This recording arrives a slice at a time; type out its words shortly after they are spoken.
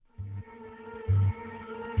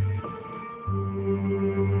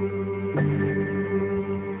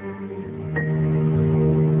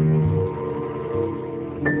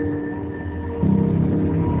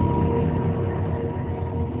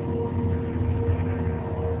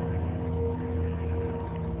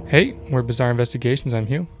Hey, we're Bizarre Investigations. I'm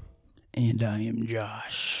Hugh. And I am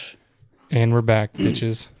Josh. And we're back,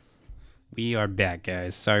 bitches. We are back,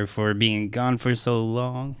 guys. Sorry for being gone for so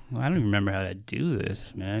long. I don't even remember how to do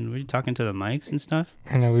this, man. Were you talking to the mics and stuff?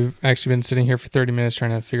 I know we've actually been sitting here for 30 minutes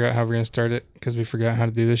trying to figure out how we're going to start it because we forgot how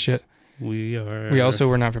to do this shit. We also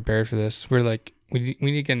were not prepared for this. We're like, we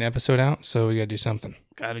need to get an episode out, so we got to do something.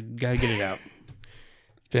 Gotta get it out.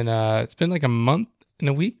 It's been like a month and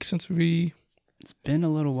a week since It's been a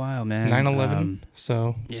little while, man. 9/11.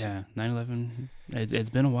 Yeah, 9/11. It's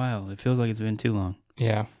been a while. It feels like it's been too long.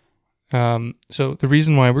 Yeah. So the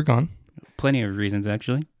reason why we're gone. Plenty of reasons,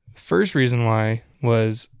 actually. The first reason why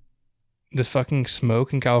was this fucking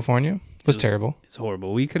smoke in California was terrible. It's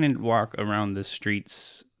horrible. We couldn't walk around the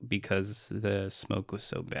streets because the smoke was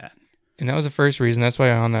so bad. And that was the first reason. That's why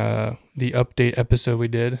on the update episode we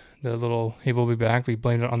did, the little, hey, we'll be back, we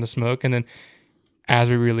blamed it on the smoke. And then as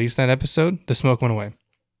we released that episode, the smoke went away.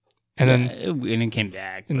 And then it came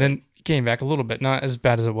back. And then it came back a little bit. Not as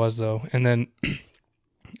bad as it was, though. And then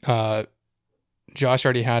Josh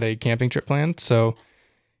already had a camping trip planned. So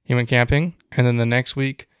he went camping. And then the next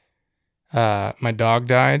week, my dog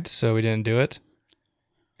died. So we didn't do it.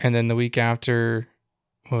 And then the week after,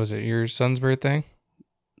 what was it, your son's birthday?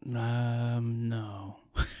 No.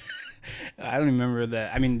 I don't remember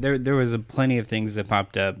that. I mean, there was plenty of things that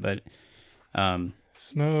popped up, but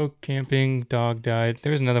smoke, camping, dog died.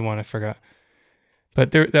 There was another one I forgot. But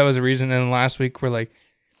that was a reason. And then last week we're like,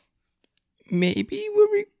 maybe we'll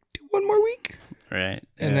do one more week. Right.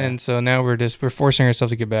 And then so now we're forcing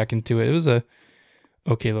ourselves to get back into it. It was a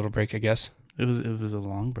okay little break, I guess. It was a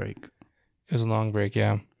long break. It was a long break,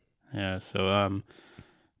 yeah. Yeah, so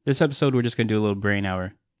this episode we're just gonna do a little brain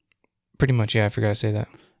hour. Pretty much, yeah, I forgot to say that.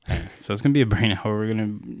 So it's gonna be a brain hour. We're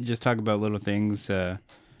gonna just talk about little things that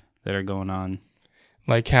are going on.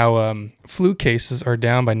 Like how flu cases are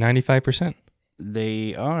down by 95%.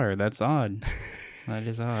 They are. That's odd. That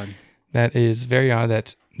is odd. That is very odd.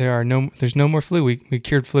 That there's no more flu. We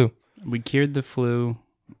cured flu. We cured the flu.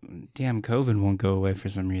 Damn, COVID won't go away for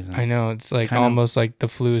some reason. I know. It's like almost like the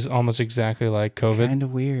flu is almost exactly like COVID. Kind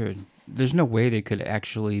of weird. There's no way they could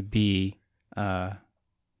actually be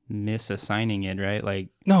misassigning it, right? Like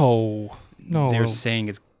no. They're saying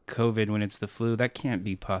it's COVID when it's the flu. That can't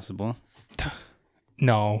be possible.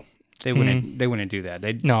 No. They wouldn't. They wouldn't do that.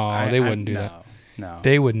 They wouldn't do that. No.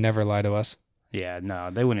 They would never lie to us. Yeah, no,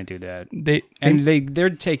 they wouldn't do that. They're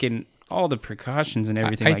taking all the precautions and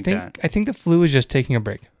everything that. I think the flu is just taking a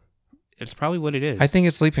break. It's probably what it is. I think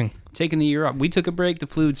it's sleeping. Taking the year off. We took a break. The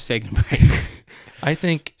flu's taking a break. I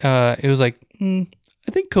think it was like, I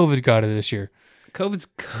think COVID got it this year.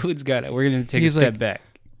 COVID's got it. We're going to take a step back.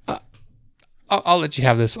 I'll let you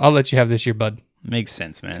have this. I'll let you have this year, bud. Makes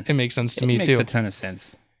sense, man. It makes sense to me, too. It makes a ton of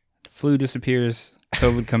sense. Flu disappears.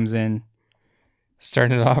 COVID comes in.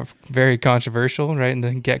 Starting it off very controversial right in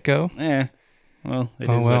the get-go. Well,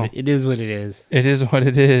 it is what it is. It is what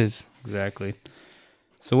it is. Exactly.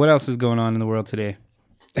 So what else is going on in the world today?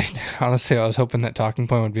 Honestly, I was hoping that talking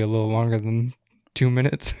point would be a little longer than 2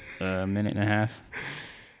 minutes. A minute and a half.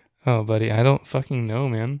 Oh, buddy, I don't fucking know,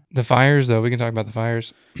 man. The fires, though, we can talk about the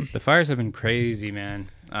fires. The fires have been crazy, man.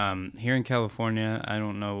 Here in California, I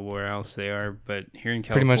don't know where else they are, but here in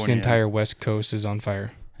California... Pretty much the entire West Coast is on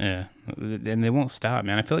fire. Yeah, and they won't stop,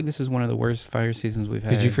 man. I feel like this is one of the worst fire seasons we've had.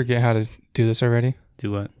 Did you forget how to do this already?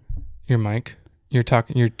 Do what? Your mic. You're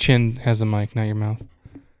talking. Your chin has the mic, not your mouth.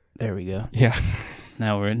 There we go. Yeah.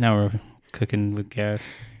 Now we're cooking with gas.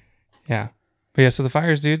 Yeah. But yeah, so the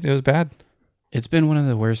fires, dude, it was bad. It's been one of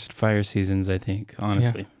the worst fire seasons, I think,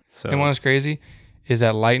 honestly. Yeah. So. And what's crazy is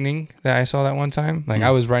that lightning that I saw that one time. Like, I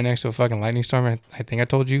was right next to a fucking lightning storm. I think I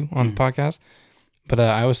told you on the podcast. But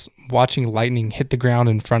I was watching lightning hit the ground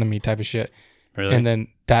in front of me type of shit. Really? And then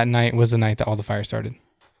that night was the night that all the fires started.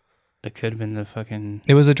 It could have been the fucking...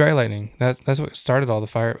 It was a dry lightning. That's what started all the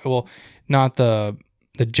fire. Well, not the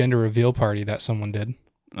gender reveal party that someone did.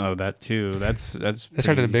 Oh, that too. That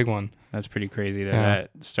started a big one. That's pretty crazy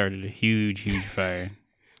that started a huge fire.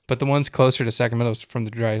 But the ones closer to Sacramento was from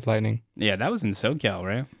the dry lightning. Yeah, that was in SoCal,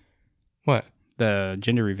 right? What? The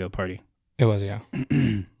gender reveal party. It was, yeah.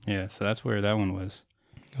 Yeah, so that's where that one was.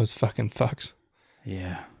 Those fucking fucks.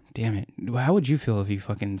 Yeah. Damn it. How would you feel if you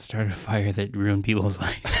fucking started a fire that ruined people's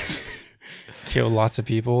lives? Killed lots of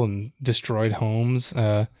people and destroyed homes.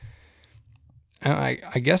 I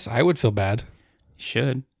guess I would feel bad.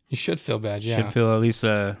 You should feel bad, yeah. Should feel at least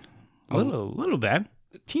a little bad.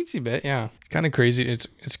 A teensy bit, yeah. It's kind of crazy.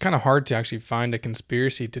 It's kind of hard to actually find a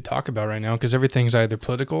conspiracy to talk about right now because everything's either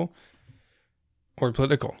political or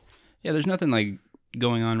political. Yeah, there's nothing like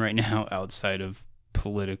going on right now outside of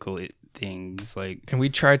political things. Like, And we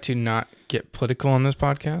try to not get political on this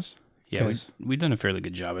podcast. yeah, we've done a fairly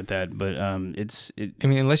good job at that. But I mean,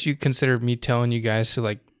 unless you consider me telling you guys to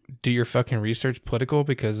like do your fucking research political,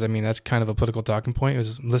 because I mean that's kind of a political talking point. It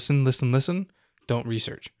was listen, don't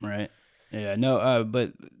research. Right. Yeah. No.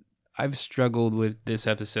 But I've struggled with this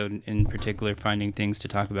episode in particular, finding things to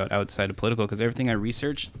talk about outside of political, because everything I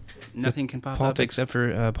researched, nothing can pop up except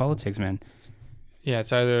for politics, man. Yeah,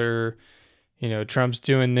 it's either, Trump's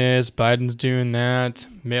doing this, Biden's doing that,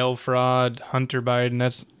 mail fraud, Hunter Biden.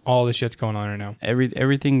 That's all the shit's going on right now.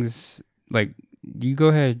 Everything's like, you go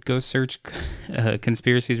ahead, go search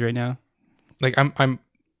conspiracies right now. Like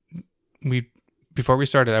before we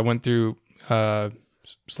started, I went through /r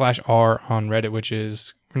on Reddit, which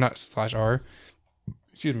is not /r,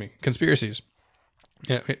 excuse me, conspiracies.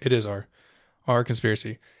 Yeah, it is r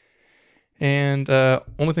conspiracy, and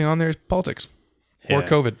only thing on there is politics or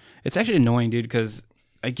COVID. It's actually annoying, dude, because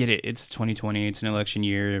I get it. It's 2020. It's an election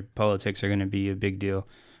year. Politics are going to be a big deal.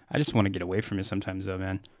 I just want to get away from it sometimes, though,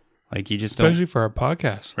 man. Like, you just especially for our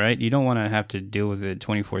podcast, right? You don't want to have to deal with it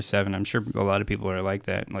 24/7. I'm sure a lot of people are like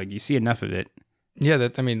that. Like, you see enough of it. Yeah,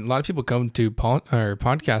 a lot of people come to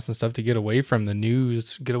podcasts and stuff to get away from the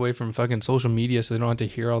news, get away from fucking social media, so they don't have to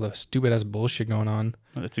hear all the stupid ass bullshit going on.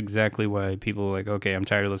 That's exactly why people are like, okay, I'm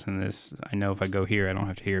tired of listening to this. I know if I go here, I don't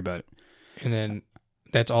have to hear about it. And then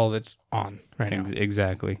that's all that's on right now.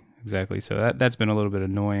 Exactly. So that's been a little bit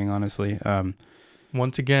annoying, honestly.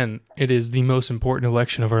 Once again, it is the most important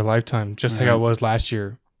election of our lifetime, just like it was last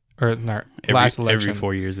year, or last election. Every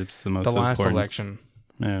 4 years, it's the most last important. election.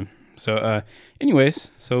 Yeah. So, anyways,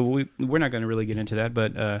 we're not going to really get into that,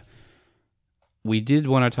 but we did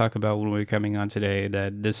want to talk about when we were coming on today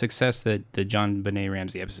that the success that the John Benet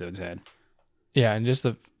Ramsey episodes had. Yeah, and just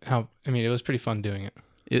it was pretty fun doing it.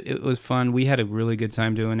 It was fun. We had a really good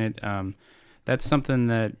time doing it. That's something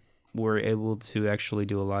that we're able to actually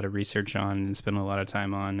do a lot of research on and spend a lot of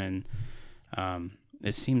time on, and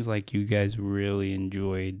it seems like you guys really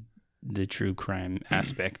enjoyed the true crime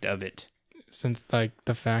aspect of it. Since like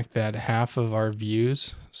the fact that half of our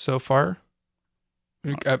views so far,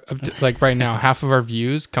 like right now, half of our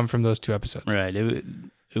views come from those 2 episodes. Right. It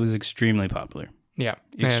was extremely popular. Yeah.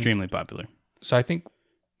 Extremely popular. So I think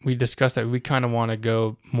we discussed that we kind of want to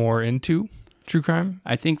go more into true crime.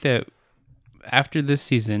 I think that after this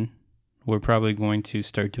season, we're probably going to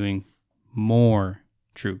start doing more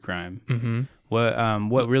true crime. Mm-hmm.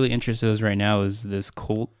 What really interests us right now is this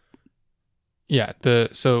cult. Yeah.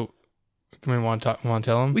 Can we want to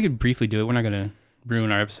tell them? We could briefly do it. We're not going to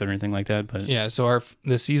ruin our episode or anything like that, but yeah. So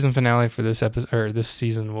the season finale for this episode or this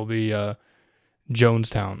season will be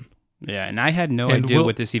Jonestown. Yeah, and I had no idea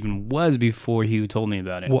what this even was before he told me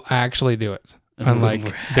about it. We'll actually do it, unlike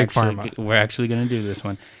Big Pharma. We're actually going to do this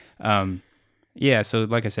one. Yeah. So,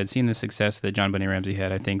 like I said, seeing the success that John Benet Ramsey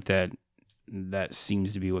had, I think that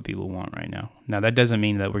seems to be what people want right now. Now, that doesn't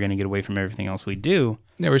mean that we're going to get away from everything else we do.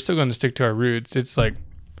 Yeah, we're still going to stick to our roots. It's like,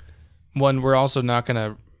 we're also not going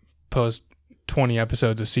to post 20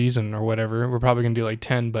 episodes a season or whatever. We're probably going to do like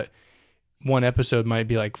 10, but one episode might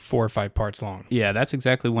be like 4 or 5 parts long. Yeah, that's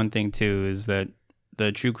exactly one thing too, is that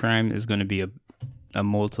the true crime is going to be a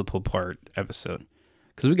multiple part episode.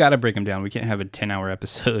 Because we got to break them down. We can't have a 10-hour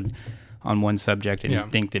episode on one subject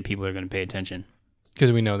and think that people are going to pay attention.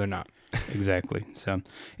 Because we know they're not. Exactly. So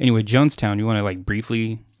anyway, Jonestown, you want to like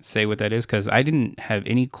briefly say what that is? Because I didn't have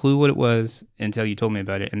any clue what it was until you told me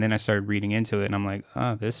about it. And then I started reading into it and I'm like,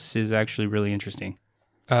 oh, this is actually really interesting.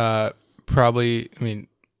 Probably, we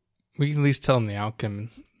can at least tell them the outcome.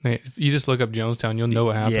 If you just look up Jonestown, you'll know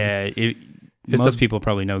what happened. Yeah. Most people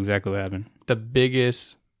probably know exactly what happened. The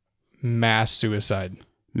biggest mass suicide.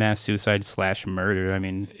 Mass suicide / murder.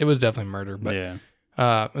 It was definitely murder, but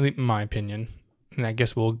in my opinion, and I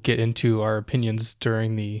guess we'll get into our opinions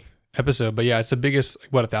during the episode, but yeah, it's the biggest,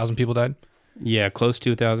 1,000 people died? Yeah, close to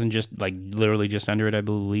 1,000, just like literally just under it, I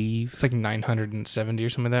believe. It's like 970 or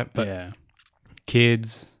something like that, but yeah.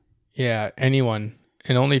 Kids. Yeah, anyone.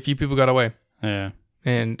 And only a few people got away. Yeah.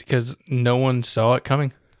 And because no one saw it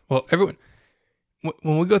coming. Well, everyone,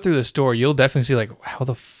 when we go through the store, you'll definitely see like, how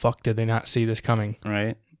the fuck did they not see this coming?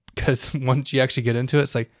 Right. Because once you actually get into it,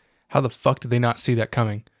 it's like, how the fuck did they not see that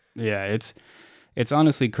coming? Yeah, it's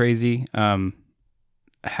honestly crazy.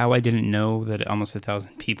 How I didn't know that almost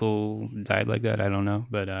 1,000 people died like that, I don't know.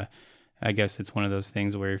 But I guess it's one of those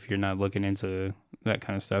things where if you're not looking into that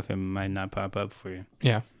kind of stuff, it might not pop up for you.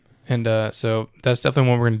 Yeah. And so that's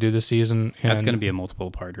definitely what we're going to do this season. And that's going to be a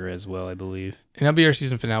multiple parter as well, I believe. And that'll be our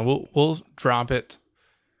season finale. We'll drop it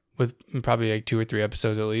with probably like 2 or 3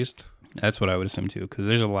 episodes at least. That's what I would assume too, because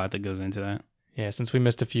there's a lot that goes into that. Yeah, since we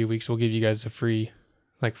missed a few weeks, we'll give you guys a free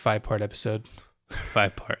like 5-part episode.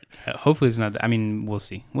 5-part. Hopefully it's not. I mean, we'll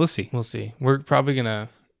see. We'll see. We'll see. We're probably gonna.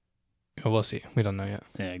 We'll see. We don't know yet.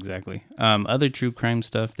 Yeah, exactly. Other true crime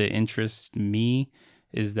stuff that interests me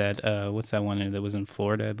is that what's that one that was in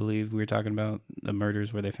Florida? I believe we were talking about the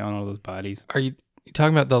murders where they found all those bodies. Are you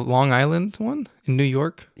talking about the Long Island one in New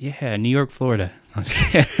York? Yeah, New York, Florida. I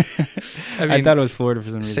I thought it was Florida for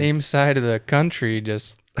some reason. Same side of the country,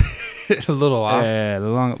 just a little off. Yeah,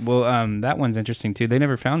 that one's interesting too. They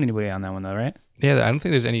never found anybody on that one though, right? Yeah, I don't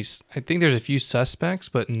think there's any. I think there's a few suspects,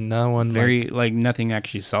 but no one. Nothing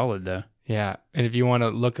actually solid though. Yeah, and if you want to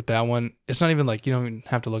look at that one, it's not even like you don't even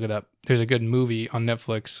have to look it up. There's a good movie on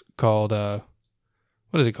Netflix called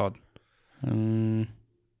what is it called?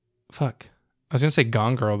 Fuck, I was gonna say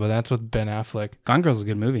Gone Girl, but that's with Ben Affleck. Gone Girl's a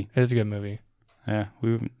good movie. It is a good movie. Yeah,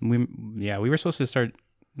 we were supposed to start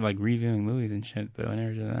like reviewing movies and shit, but I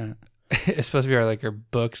never did that. It's supposed to be our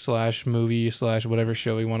book / movie / whatever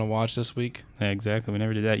show we want to watch this week. Yeah, exactly. We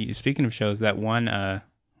never did that. Speaking of shows, that one,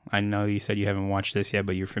 I know you said you haven't watched this yet,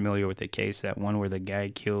 but you're familiar with the case. That one where the guy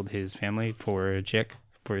killed his family for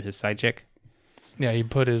his side chick. Yeah, he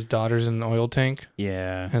put his daughters in an oil tank.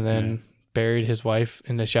 Yeah. And then buried his wife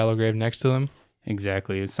in the shallow grave next to them.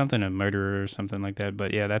 Exactly. It's something, a murderer or something like that.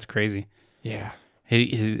 But yeah, that's crazy. Yeah.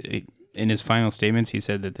 In his final statements, he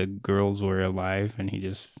said that the girls were alive and he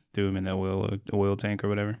just threw them in the oil tank or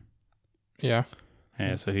whatever. Yeah.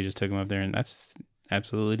 Yeah, so he just took them up there, and that's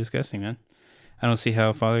absolutely disgusting, man. I don't see how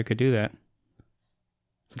a father could do that.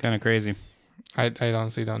 It's kind of crazy. I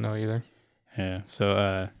honestly don't know either. Yeah,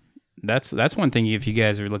 so that's one thing. If you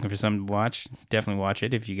guys are looking for something to watch, definitely watch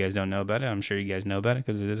it. If you guys don't know about it, I'm sure you guys know about it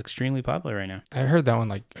because it is extremely popular right now. I heard that one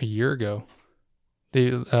like a year ago.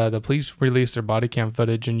 The police released their body cam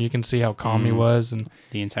footage, and you can see how calm he was, and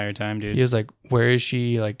the entire time, dude. He was like, "Where is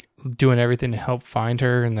she?" Like doing everything to help find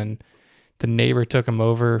her, and then the neighbor took him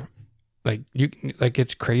over. Like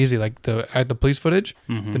it's crazy. Like at the police footage,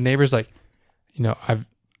 the neighbor's like, I've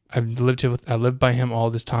lived by him all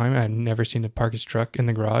this time. And I've never seen him park his truck in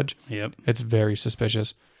the garage. Yep, it's very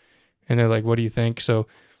suspicious. And they're like, "What do you think?" So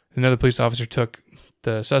another police officer took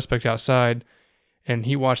the suspect outside, and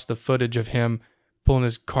he watched the footage of him pulling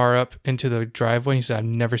his car up into the driveway. He said, "I've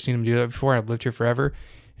never seen him do that before. I've lived here forever."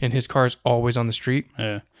 And his car is always on the street.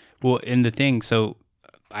 Yeah. Well, and the thing, so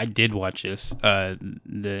I did watch this. I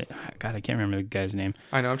can't remember the guy's name.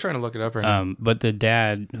 I know. I'm trying to look it up right now. But the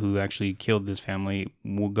dad who actually killed this family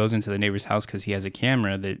goes into the neighbor's house because he has a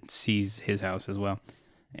camera that sees his house as well.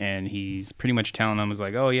 And he's pretty much telling them,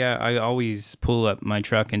 like, "Oh, yeah, I always pull up my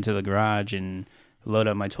truck into the garage and load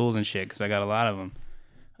up my tools and shit because I got a lot of them."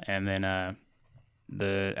 And then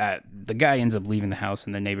the guy ends up leaving the house,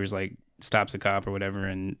 and the neighbor's like stops the cop or whatever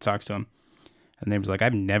and talks to him. And the neighbor's like,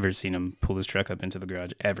 "I've never seen him pull his truck up into the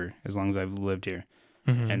garage ever, as long as I've lived here."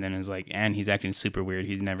 And then it's like, and he's acting super weird.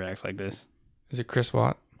 He never acts like this. Is it Chris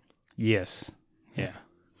Watt? Yes. Yeah.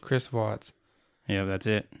 Chris Watts. Yeah, that's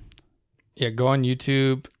it. Yeah, go on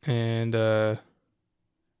YouTube and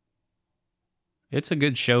it's a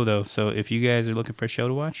good show though. So if you guys are looking for a show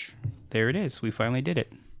to watch, there it is. We finally did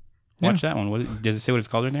it. Watch that one. Does it say what it's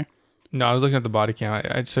called in there? No, I was looking at the body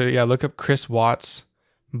cam. So yeah, look up Chris Watts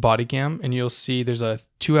body cam, and you'll see there's a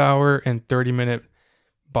 2-hour and 30-minute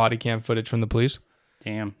body cam footage from the police.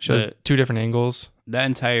 Damn. Shows 2 different angles. That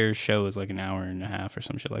entire show is like an hour and a half or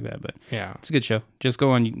some shit like that. But yeah, it's a good show. Just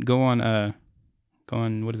go on.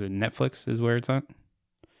 What is it? Netflix is where it's on,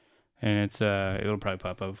 and it's it'll probably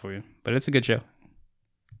pop up for you. But it's a good show.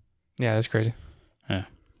 Yeah, that's crazy. Yeah.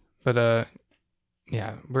 But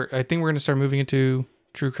yeah, I think we're gonna start moving into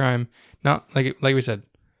true crime. Not like we said,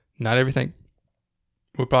 not everything.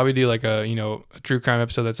 We'll probably do like a true crime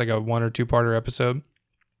episode that's like a 1 or 2-parter episode,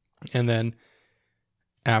 and then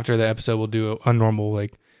after the episode we'll do a normal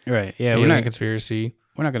like right. Yeah, we're not conspiracy.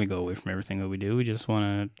 We're not gonna go away from everything that we do. We just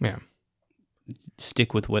want to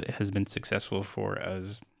stick with what has been successful for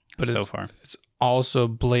us so far. It's also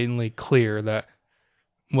blatantly clear that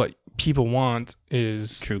what people want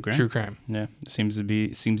is true crime. Yeah, it seems to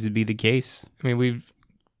be the case. I mean, we've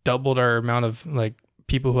doubled our amount of like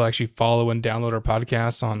people who actually follow and download our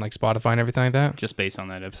podcasts on like Spotify and everything like that. Just based on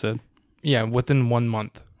that episode. Yeah, within 1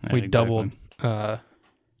 month, we doubled.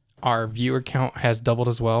 Our viewer count has doubled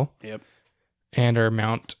as well. Yep. And our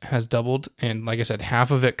amount has doubled. And like I said,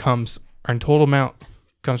 half of it our total amount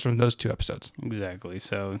comes from those 2 episodes. Exactly.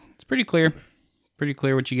 So it's pretty clear. Pretty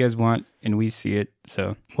clear what you guys want, and we see it.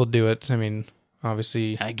 So we'll do it. I mean,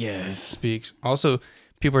 obviously, I guess speaks. Also,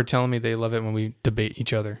 people are telling me they love it when we debate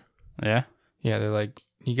each other. Yeah. Yeah, they're like,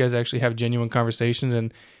 you guys actually have genuine conversations,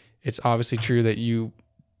 and it's obviously true that you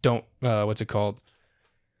don't. What's it called?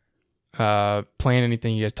 playing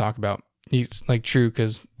anything you guys talk about. He's like true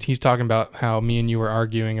because he's talking about how me and you were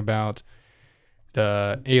arguing about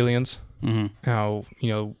the aliens, how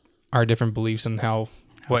our different beliefs and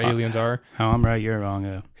what aliens are. How I'm right, you're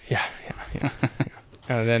wrong. Yeah.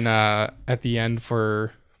 And then at the end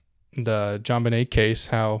for the John Bonet case,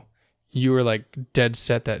 how you were like dead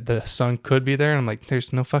set that the sun could be there, and I'm like,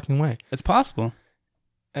 there's no fucking way. It's possible.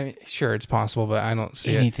 I mean, sure, it's possible, but I don't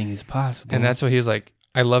see Anything is possible. And that's what he was like.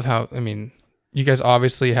 I love how, you guys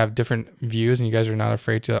obviously have different views, and you guys are not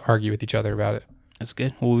afraid to argue with each other about it. That's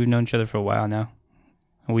good. Well, we've known each other for a while now.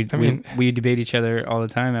 We debate each other all the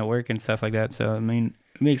time at work and stuff like that. So it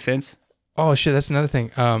makes sense. Oh shit, that's another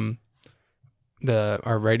thing. Our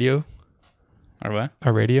radio. Or what?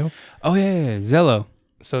 Our radio. Oh yeah, Zello.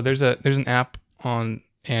 So there's an app on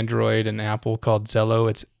Android and Apple called Zello.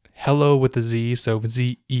 It's Hello with a Z, so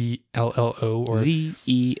Zello or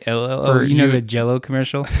Zello. You know the Jello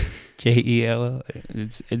commercial? Jello.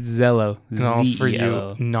 It's Zello. No, for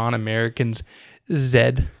you non-Americans,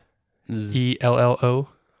 Zello.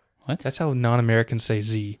 What? That's how non-Americans say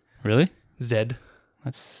Z. Really? Zed.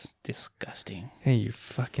 That's disgusting. Hey, you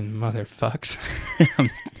fucking motherfucks.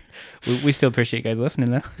 we still appreciate you guys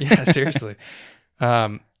listening though. Yeah, seriously.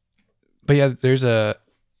 But yeah, there's a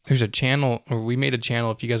channel, or we made a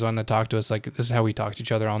channel if you guys want to talk to us. Like, this is how we talk to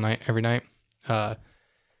each other all night, every night.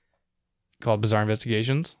 Called Bizarre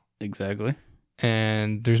Investigations. Exactly.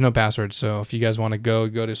 And there's no password, so if you guys want to go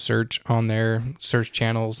to search on there, search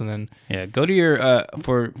channels, and then go to your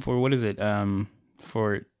for what is it?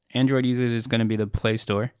 For Android users, it's going to be the Play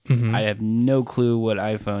Store. Mm-hmm. I have no clue what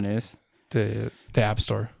iPhone is. The App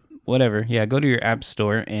Store. Whatever. Yeah, go to your App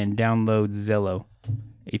Store and download Zello.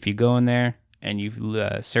 If you go in there and you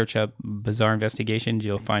search up Bizarre Investigations,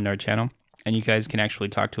 you'll find our channel, and you guys can actually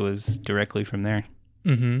talk to us directly from there.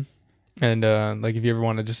 Mm-hmm. And like, if you ever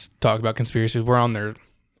want to just talk about conspiracies, we're on there.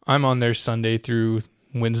 I'm on there Sunday through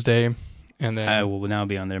Wednesday, and then I will now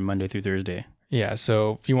be on there Monday through Thursday. Yeah,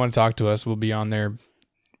 so if you want to talk to us, we'll be on there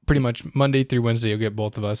pretty much Monday through Wednesday. You'll get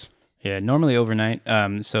both of us. Yeah, normally overnight.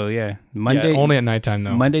 So yeah, Monday. Yeah, only at nighttime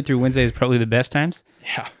though. Monday through Wednesday is probably the best times.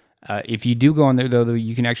 Yeah. If you do go on there though,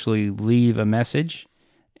 you can actually leave a message,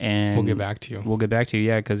 and we'll get back to you.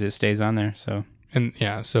 Yeah, because it stays on there. So. And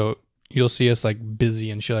yeah, so you'll see us like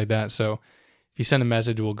busy and shit like that. So if you send a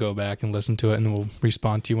message, we'll go back and listen to it, and we'll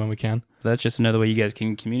respond to you when we can. That's just another way you guys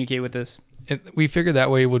can communicate with us. We figured that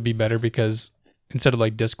way would be better, because instead of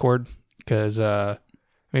like Discord, because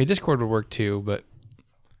Discord would work too, but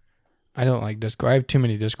I don't like Discord. I have too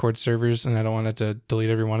many Discord servers, and I don't want it to delete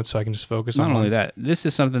every one, so I can just focus on. Not only that, this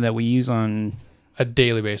is something that we use on a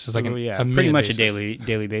daily basis, like pretty much a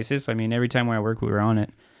daily basis. Every time when I work, we were on it.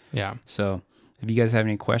 Yeah. So if you guys have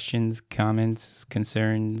any questions, comments,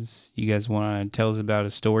 concerns, you guys want to tell us about a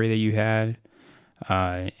story that you had,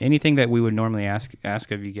 anything that we would normally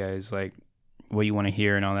ask of you guys, like what you want to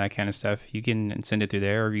hear and all that kind of stuff, you can send it through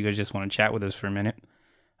there, or if you guys just want to chat with us for a minute,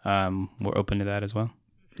 we're open to that as well.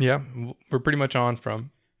 Yeah, we're pretty much on from,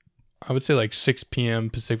 I would say, like 6 p.m.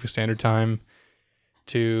 Pacific Standard Time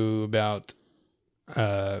to about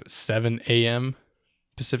 7 a.m.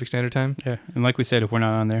 Pacific Standard Time. Yeah, and like we said, if we're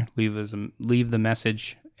not on there, leave the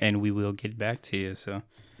message, and we will get back to you. So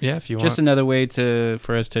yeah, if you want. Just another way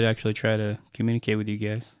for us to actually try to communicate with you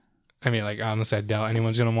guys. Honestly, I doubt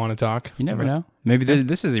anyone's gonna want to talk. You never know. Maybe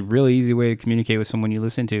this is a really easy way to communicate with someone you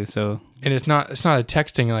listen to. So, and it's not a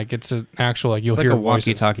texting, like it's an actual, like, you'll hear like a voices.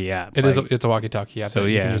 walkie-talkie app. It's a walkie-talkie app. So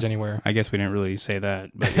you can use anywhere. I guess we didn't really say that,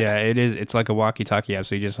 but yeah, it is. It's like a walkie-talkie app.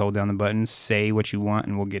 So you just hold down the button, say what you want,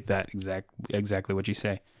 and we'll get that exactly what you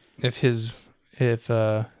say. If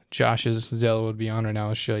Josh's Zello would be on right now,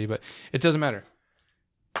 I'll show you, but it doesn't matter.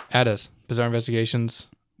 Add us, Bizarre Investigations.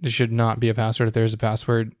 There should not be a password. If there's a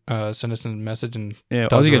password, send us a message, and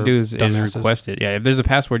all you gotta do is request it. Yeah, if there's a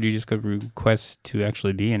password, you just go request to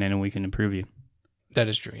actually be in it, and we can approve you. That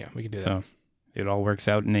is true. Yeah, we can do that. So it all works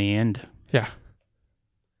out in the end. Yeah.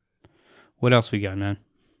 What else we got, man?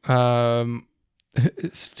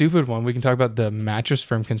 Stupid one. We can talk about the Mattress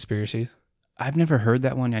Firm conspiracy. I've never heard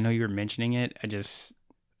that one. I know you were mentioning it. It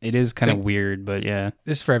is kind of weird, but yeah.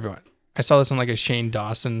 This is for everyone. I saw this on like a Shane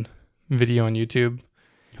Dawson video on YouTube.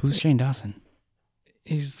 Who's Shane Dawson?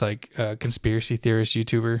 He's like a conspiracy theorist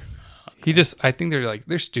YouTuber. Okay. I think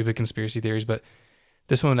they're stupid conspiracy theories, but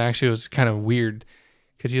this one actually was kind of weird,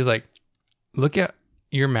 because he was like, look at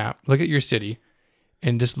your map, look at your city,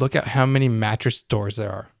 and just look at how many mattress stores there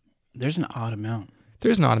are. There's an odd amount.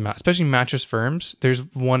 There's an odd amount, especially Mattress Firms. There's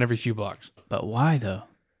one every few blocks. But why though?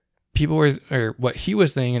 What he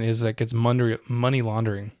was saying is like it's money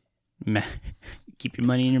laundering. Keep your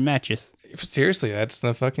money in your mattress. Seriously, that's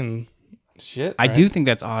the fucking shit. I right? do think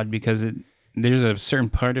that's odd because there's a certain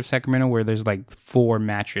part of Sacramento where there's like 4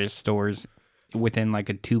 mattress stores within like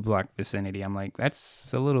a 2-block vicinity. I'm like,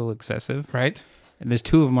 that's a little excessive. Right? And there's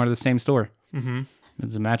 2 of them are the same store. Mm-hmm.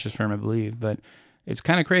 It's a mattress firm, I believe, but it's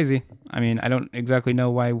kind of crazy. I mean, I don't exactly know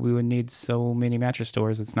why we would need so many mattress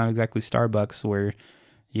stores. It's not exactly Starbucks where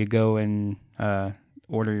you go and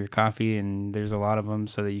order your coffee and there's a lot of them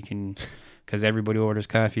so that you can, because everybody orders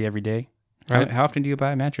coffee every day. Right. How often do you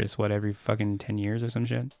buy a mattress? What, every fucking 10 years or some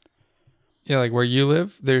shit? Yeah, like where you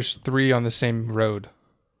live, there's 3 on the same road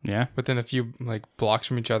Yeah, within a few like blocks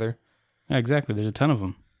from each other. yeah, exactly. There's a ton of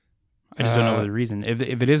them. I just don't know the reason. If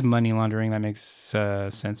it is money laundering, that makes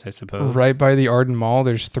sense, I suppose. Right by the Arden Mall,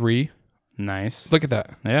 there's 3. Nice. Look at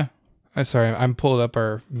that. Yeah. I'm sorry, I'm pulling up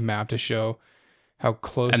our map to show how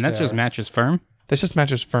close. And that's they just are. Mattress Firm. That's just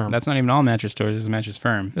Mattress Firm. That's not even all mattress stores. It's Mattress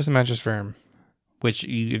Firm, Just a Mattress Firm. which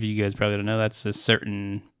if you guys probably don't know, that's a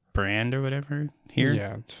certain brand or whatever here.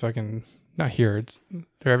 Yeah, it's fucking not here.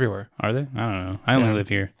 They're everywhere. Are they? I don't know. I only Yeah. live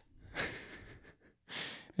here.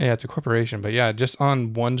 Yeah, it's a corporation, but yeah, just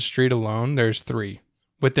on one street alone, there's 3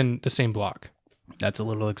 within the same block. That's a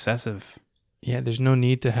little excessive. Yeah, there's no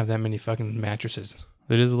need to have that many fucking mattresses.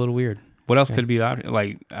 It is a little weird. What else Yeah. could it be out,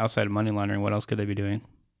 like outside of money laundering? What else could they be doing?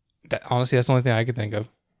 That honestly, that's the only thing I could think of.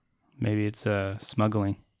 Maybe it's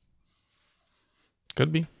smuggling.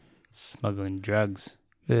 Could be Smuggling drugs.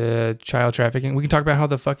 the child trafficking. We can talk about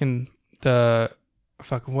how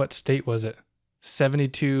what state was it?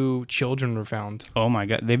 72 children were found, Oh my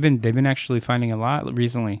god, they've been actually finding a lot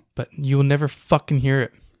recently. but you will never fucking hear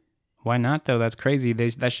it Why not though? That's crazy.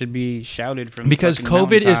 That should be shouted from because fucking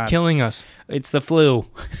COVID is mountaintops. killing us. It's the flu.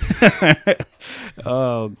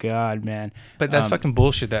 Oh god, man. But that's fucking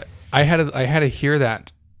bullshit. That I had to hear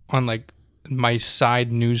that on like my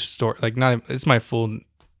side news story. Like not it's my full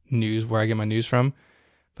news where I get my news from,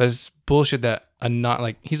 but it's bullshit that not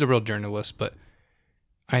like he's a real journalist, but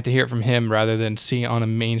I had to hear it from him rather than see it on a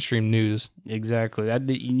mainstream news. Exactly.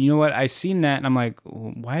 You know what? I seen that and I'm like,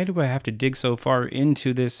 why do I have to dig so far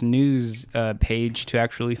into this news page to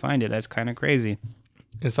actually find it? That's kind of crazy.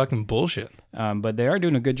 It's fucking bullshit. But they are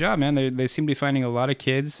doing a good job, man. They seem to be finding a lot of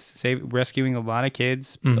kids, rescuing a lot of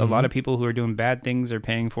kids. A lot of people who are doing bad things are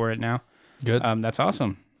paying for it now. Good. That's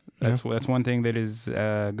awesome. That's one thing that is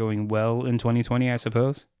going well in 2020, I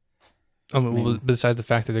suppose. Well, besides the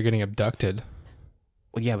fact that they're getting abducted,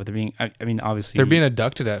 Well, yeah, but they're being, I mean, obviously. they're being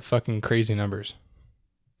abducted at fucking crazy numbers.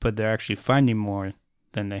 But they're actually finding more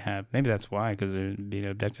than they have. Maybe that's why, because they're being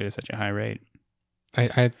abducted at such a high rate.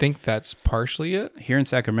 I think that's partially it. Here in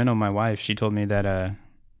Sacramento, my wife, she told me that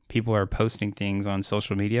people are posting things on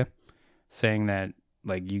social media saying that,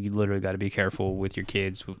 like, you literally got to be careful with your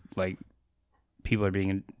kids. Like,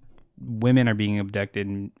 women are being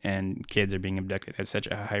abducted and kids are being abducted at such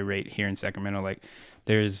a high rate here in Sacramento. Like,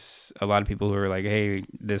 there's a lot of people who are like, hey,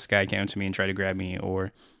 this guy came up to me and tried to grab me,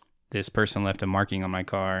 or this person left a marking on my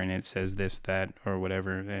car and it says this, that, or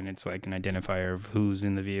whatever. And it's like an identifier of who's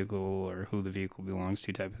in the vehicle or who the vehicle belongs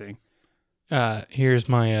to type of thing. Here's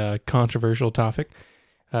my controversial topic.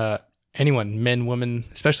 Anyone, men, women,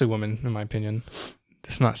 especially women, in my opinion,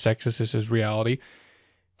 this is not sexist, this is reality.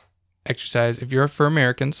 Exercise. If you're for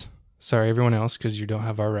Americans, sorry, everyone else, because you don't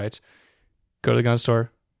have our rights, go to the gun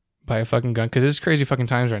store, buy a fucking gun, because it's crazy fucking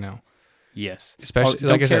times right now. Yes. Especially,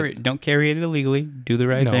 like I said, don't carry it illegally. Do the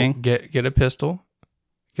right thing. Get a pistol,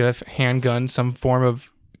 get a handgun, some form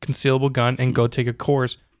of concealable gun, and go take a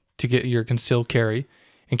course to get your concealed carry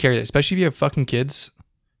and carry that. Especially if you have fucking kids,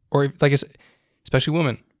 or like I said, especially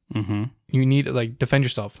women. Mm-hmm. You need to like defend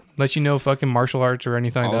yourself, unless you know fucking martial arts or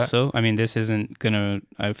anything like that. Also, I mean, this isn't gonna.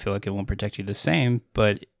 I feel like it won't protect you the same,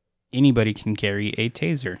 but anybody can carry a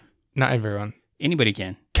taser. Not everyone. Anybody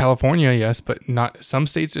can. California, yes, but not some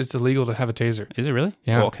states. It's illegal to have a taser. Is it really?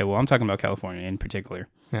 Yeah. Well, okay. Well, I'm talking about California in particular.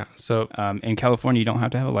 Yeah. So In California, you don't have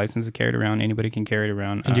to have a license to carry it around. Anybody can carry it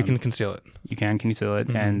around, and you can conceal it. You can conceal it,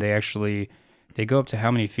 and they go up to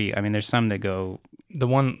how many feet? I mean, there's some that go. The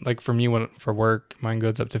one like for me when for work, mine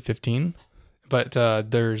goes up to 15, but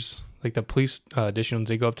there's like the police editions.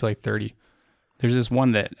 They go up to like 30. There's this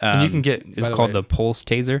one that And you can get. it's called the Pulse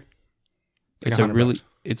Taser. Like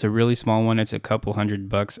It's a really small one. It's a couple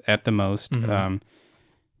 $100 at the most. Mhm.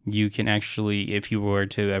 You can actually, if you were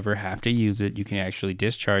to ever have to use it, you can actually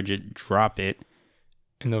discharge it, drop it,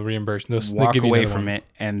 and they'll reimburse. They'll walk give you away another from one. it,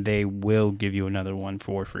 and they will give you another one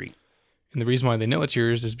for free. And the reason why they know it's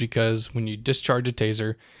yours is because when you discharge a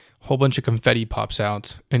taser, a whole bunch of confetti pops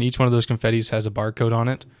out, and each one of those confettis has a barcode on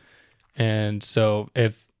it. And so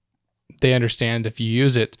if they understand if you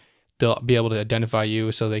use it, they'll be able to identify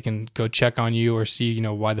you so they can go check on you or see,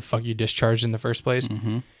 why the fuck you discharged in the first place.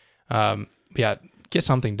 Mm-hmm. Yeah, get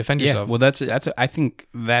something. Defend Yeah, yourself. well, I think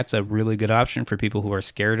that's a really good option for people who are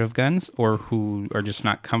scared of guns or who are just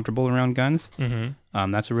not comfortable around guns.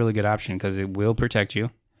 Mm-hmm. That's a really good option because it will protect you.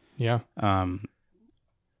 Yeah.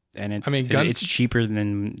 And it's guns. it's cheaper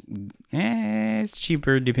than it's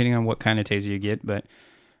cheaper depending on what kind of taser you get, but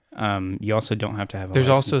you also don't have to have a There's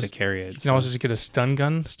license also to carry it. You can also just get a stun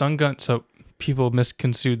gun. Stun gun. So people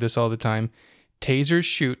misconstrued this all the time. Tasers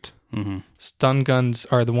shoot. Mm-hmm. Stun guns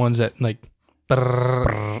are the ones that like,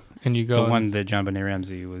 brrr, and you go. The one that John Benet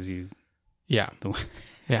Ramsey was used. Yeah. The one,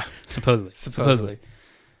 yeah. Supposedly.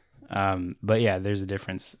 But yeah, there's a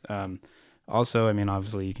difference. Also, I mean,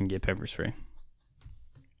 obviously, you can get pepper spray.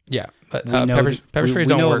 Yeah, but We know, pepper spray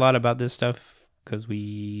don't we know work. a lot about this stuff because we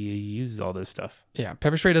use all this stuff. Yeah,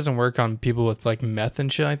 pepper spray doesn't work on people with like meth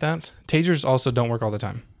and shit like that. Tasers also don't work all the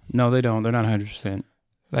time. No, they don't. They're not 100%.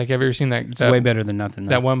 Like, have you ever seen that? It's way better than nothing.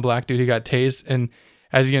 That one black dude who got tased, and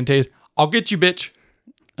as he getting tased, I'll get you, bitch.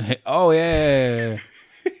 Oh yeah.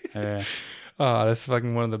 Oh, that's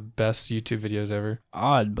fucking one of the best YouTube videos ever.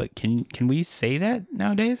 Odd, but can we say that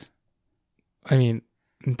nowadays? I mean,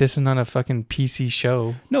 this is not a fucking PC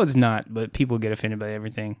show. No, it's not. But people get offended by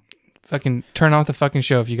everything. Fucking turn off the fucking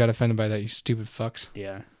show if you got offended by that, you stupid fucks.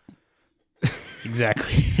 Yeah.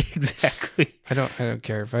 Exactly. Exactly. I don't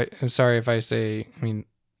care I'm sorry if I say. I mean,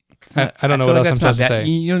 I don't know feel what like else I'm supposed to say.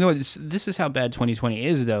 You know what? This is how bad 2020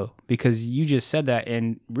 is, though, because you just said that,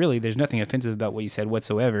 and really, there's nothing offensive about what you said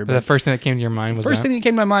whatsoever. But the first thing that came to your mind was first thing that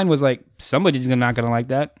came to my mind was like, somebody's not gonna like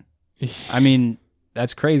that. I mean,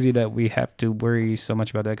 that's crazy that we have to worry so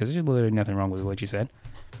much about that because there's literally nothing wrong with what you said.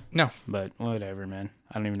 No, but whatever, man.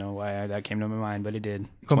 I don't even know why that came to my mind, but it did.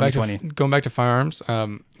 Going back to firearms,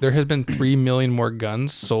 there has been 3 million more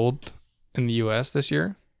guns sold in the U.S. this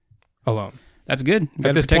year alone. That's good. You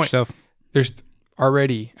at this protect point, yourself. There's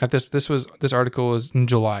already at this article was in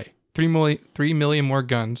July. 3 million more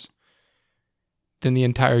guns than the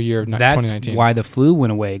entire year of 2019. That's why the flu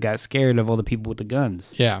went away. Got scared of all the people with the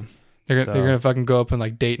guns. Yeah. They're gonna fucking go up and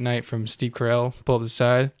like Date Night from Steve Carell, pull up the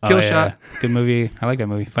side, kill shot. Good movie. I like that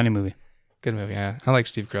movie. Funny movie. Good movie. Yeah, I like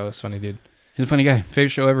Steve Carell. He's a funny dude. He's a funny guy. Favorite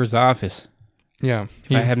show ever is The Office. Yeah.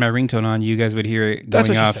 If I had my ringtone on, you guys would hear it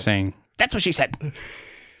going off saying, "That's what she said."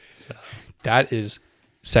 So that is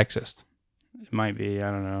sexist. It might be.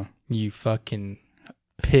 I don't know. You fucking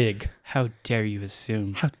pig. How dare you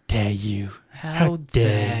assume? How dare you? How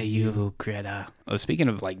dare you, Greta? Oh, speaking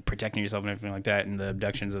of like protecting yourself and everything like that, and the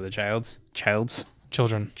abductions of the children's,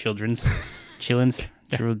 children's.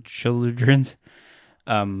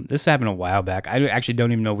 This happened a while back. I actually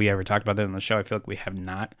don't even know if we ever talked about that on the show. I feel like we have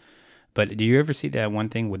not. But did you ever see that one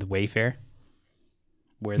thing with Wayfair,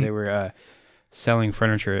 where they were selling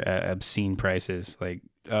furniture at obscene prices? Like,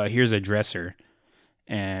 here's a dresser,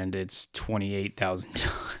 and it's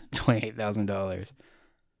 $28,000.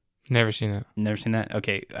 Never seen that. Never seen that?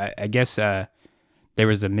 Okay, I guess there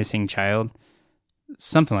was a missing child.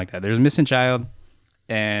 Something like that. There's a missing child,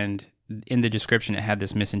 and in the description it had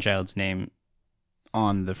this missing child's name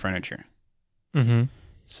on the furniture. Mm-hmm.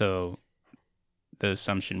 So the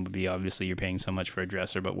assumption would be obviously you're paying so much for a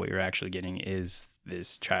dresser, but what you're actually getting is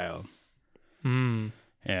this child. Mm.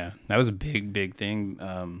 Yeah, that was a big thing. I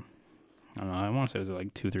don't know. I want to say it was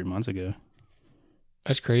like 2-3 months ago.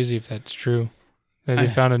 That's crazy if that's true. That they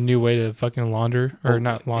found a new way to fucking launder, or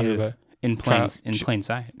not launder, but in plain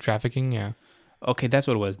sight. Trafficking, yeah. Okay, that's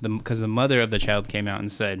what it was. Because the mother of the child came out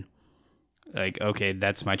and said, like, okay,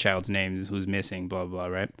 that's my child's name, this is who's missing, blah, blah,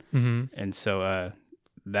 right? Mm-hmm. And so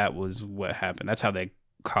that was what happened. That's how they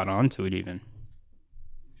caught on to it even.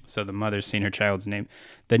 So the mother's seen her child's name.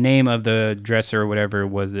 The name of the dresser or whatever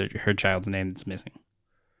was her child's name that's missing.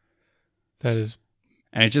 That is...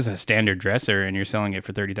 And it's just a standard dresser, and you're selling it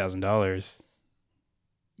for $30,000.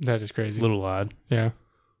 That is crazy. A little odd. Yeah.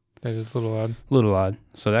 That is a little odd. A little odd.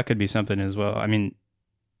 So that could be something as well. I mean,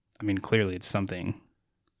 clearly it's something.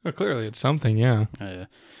 Well, clearly it's something, yeah. Yeah.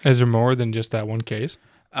 Is there more than just that one case?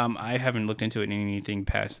 I haven't looked into it anything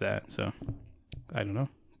past that, so I don't know.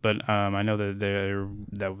 But I know that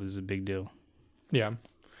that was a big deal. Yeah.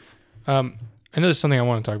 I know there's something I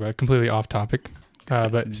want to talk about, completely off topic.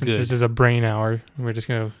 But since this is a brain hour, we're just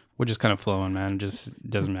kind of flowing, man. It just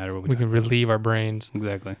doesn't matter what we can relieve our brains.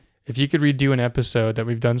 Exactly. If you could redo an episode that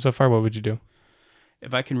we've done so far, what would you do?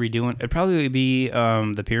 If I can redo it, it'd probably be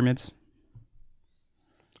the pyramids.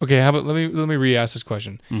 Okay, how about let me re-ask this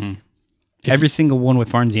question. Mm-hmm. Every single one with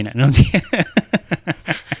Farnsey in it. No,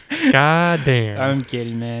 God damn. I'm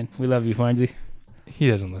kidding, man. We love you, Farnsey. He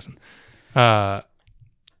doesn't listen. Let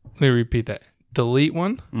me repeat that. Delete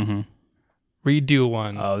one. Mm-hmm. Redo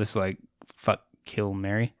one. Oh, this is like fuck, kill,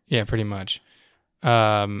 marry. Yeah, pretty much.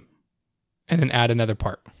 and then add another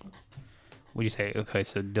part. What do you say? Okay,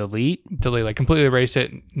 so delete. Like completely erase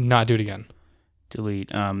it, not do it again.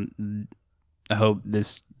 Delete. I hope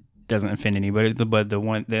this doesn't offend anybody, but the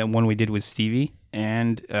one we did with Stevie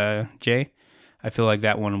and Jay, I feel like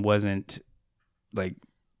that one wasn't like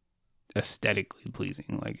aesthetically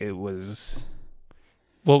pleasing. Like it was.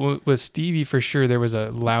 Well, with Stevie for sure, there was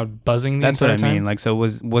a loud buzzing. That's what I time. mean. Like, so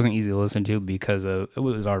it wasn't easy to listen to because it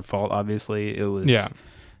was our fault. Obviously, it was. Yeah.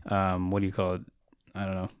 What do you call it? I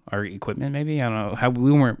don't know. Our equipment, maybe. I don't know how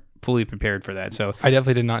we weren't fully prepared for that. So I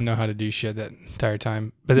definitely did not know how to do shit that entire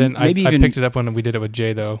time. But then I Maybe even- picked it up when we did it with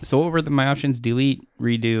Jay, though. So what were my options? Delete,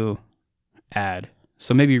 redo, add.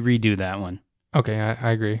 So maybe redo that one Okay,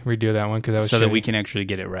 I agree. Redo that one because that was so that shitty. we can actually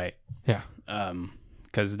get it right. Yeah.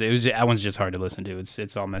 Because that one's just hard to listen to.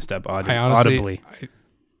 It's all messed up I honestly, audibly.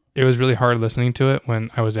 it was really hard listening to it when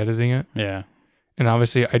I was editing it. Yeah. And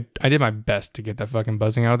obviously, I did my best to get that fucking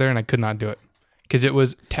buzzing out of there, and I could not do it because it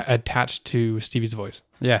was attached to Stevie's voice.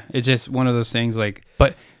 Yeah. It's just one of those things like.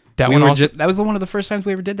 But that we one were also that was one of the first times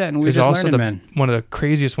we ever did that, and we were is just also learning, man. one of the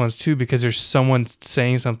craziest ones too because there's someone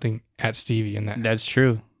saying something at Stevie in that. That's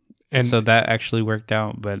true. And so that actually worked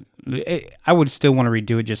out, but I would still want to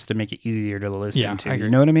redo it just to make it easier to listen to. I agree.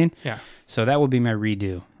 You know what I mean? Yeah. So that would be my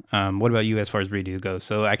redo. What about you as far as redo goes?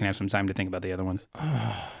 So I can have some time to think about the other ones.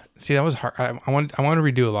 See, that was hard. I want to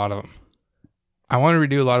redo a lot of them. I want to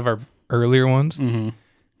redo a lot of our earlier ones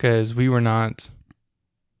because we were not.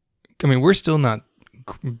 I mean, we're still not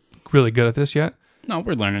really good at this yet. No,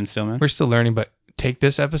 we're learning still, man. We're still learning, but take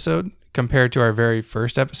this episode compared to our very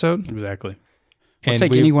first episode. Exactly. And We'll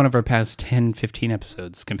take any one of our past 10, 15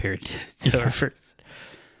 episodes compared to our first.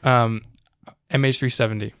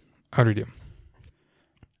 MH370. How do we do?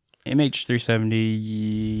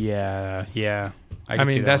 MH370, yeah. I can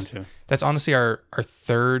see mean, that one too. That's honestly our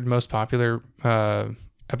third most popular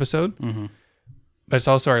episode, Mm-hmm. but it's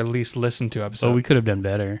also our least listened to episode. So we could have done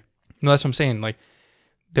better. No, that's what I'm saying. Like,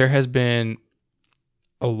 there has been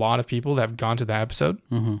a lot of people that have gone to that episode,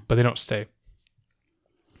 but they don't stay.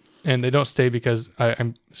 And they don't stay because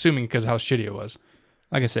I'm assuming because of how shitty it was.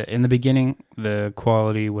 Like I said, in the beginning, the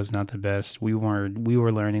quality was not the best. We were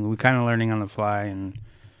learning. We kind of learning on the fly, and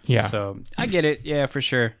Yeah. So I get it, yeah, for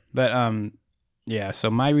sure. But yeah.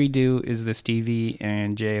 So my redo is the Stevie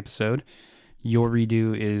and Jay episode. Your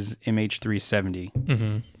redo is MH370.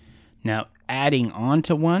 Mm-hmm. Now, adding on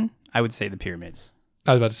to one, I would say the pyramids.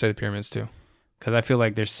 I was about to say the pyramids too. Because I feel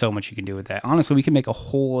like there's so much you can do with that. Honestly, we can make a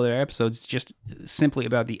whole other episode just simply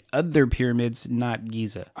about the other pyramids, not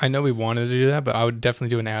Giza. I know we wanted to do that, but I would definitely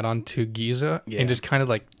do an add-on to Giza and just kind of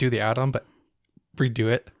like do the add-on, but redo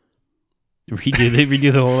it.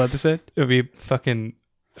 Redo the whole episode? It would be fucking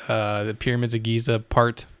the pyramids of Giza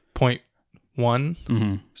part 0.1.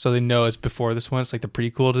 Mm-hmm. So they know it's before this one. It's like the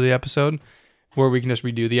prequel to the episode where we can just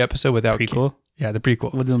redo the episode without... Prequel? Yeah, the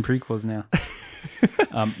prequel. We're doing prequels now.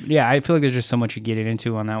 Yeah, I feel like there's just so much you get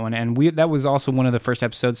into on that one. And that was also one of the first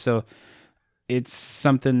episodes, so it's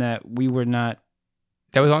something that we were not...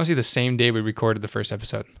 That was honestly the same day we recorded the first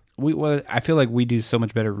episode. I feel like we do so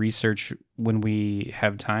much better research when we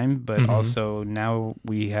have time, but also now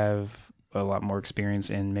we have a lot more experience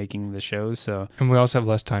in making the shows. So, and we also have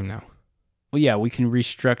less time now. Well, yeah, we can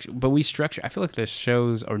restructure, but I feel like the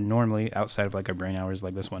shows are normally, outside of like our brain hours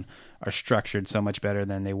like this one, are structured so much better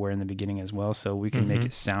than they were in the beginning as well. So we can make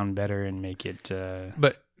it sound better and make it...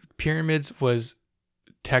 But Pyramids was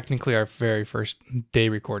technically our very first day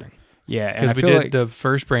recording. Yeah, because we did the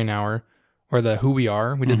first brain hour, or the Who We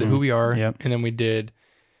Are. We did the Who We Are, and then we did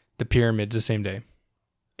the Pyramids the same day.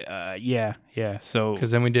 Yeah. So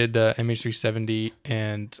because then we did the MH370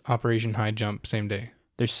 and Operation High Jump same day.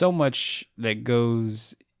 There's so much that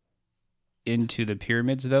goes into the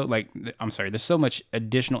pyramids, though. Like, I'm sorry, there's so much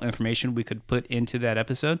additional information we could put into that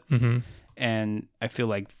episode, and I feel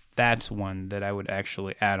like that's one that I would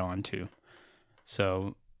actually add on to.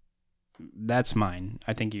 So that's mine.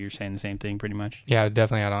 I think you're saying the same thing, pretty much. Yeah, I'd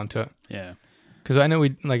definitely add on to it. Yeah, because I know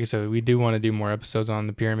like I said, we do want to do more episodes on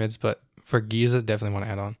the pyramids, but for Giza, definitely want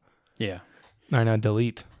to add on. Yeah. I know,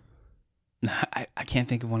 delete. I can't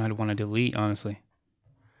think of one I'd want to delete, honestly.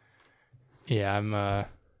 Yeah, I'm. I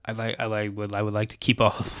would like to keep all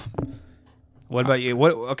of them. What about you?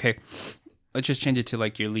 Okay, let's just change it to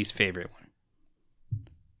like your least favorite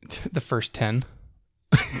one. The first 10.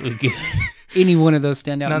 Any one of those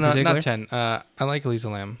stand out? No, in particular? not 10. I like Elisa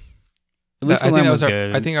Lam. Elisa Lam was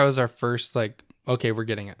good. I think that was our first like. Okay, we're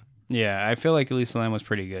getting it. Yeah, I feel like Elisa Lam was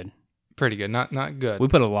pretty good. Pretty good, not good. We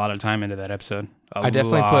put a lot of time into that episode. A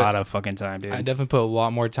lot of fucking time, dude. I definitely put a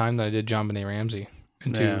lot more time than I did John Benet Ramsey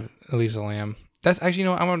into Elisa Lam. That's actually,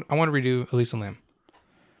 I want to redo Elisa Lam.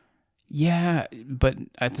 Yeah, but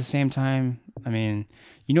at the same time, I mean,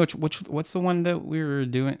 you know what's the one that we were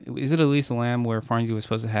doing? Is it Elisa Lamb where Farnsey was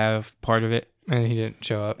supposed to have part of it? And he didn't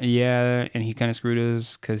show up. Yeah, and he kind of screwed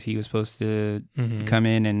us because he was supposed to come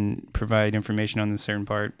in and provide information on this certain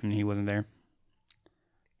part, and he wasn't there.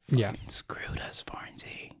 Yeah. Screwed us,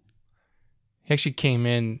 Farnsey. He actually came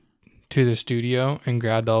in to the studio and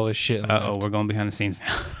grabbed all his shit. Uh-oh, we're going behind the scenes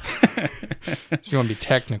now. If you want to be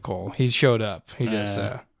technical, he showed up. He just...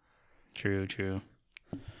 True.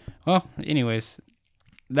 Well, anyways,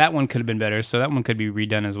 that one could have been better, so that one could be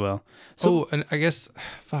redone as well. So, and I guess...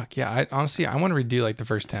 Fuck, yeah. I want to redo like the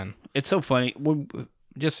first 10. It's so funny.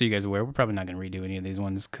 Just so you guys are aware, we're probably not going to redo any of these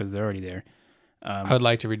ones because they're already there. I would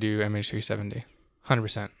like to redo MH370.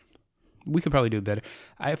 100%. We could probably do it better.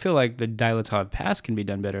 I feel like the Dilatov Pass can be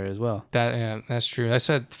done better as well. That's true. I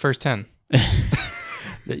said the first 10.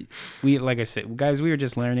 Like I said, guys, we were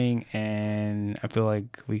just learning, and I feel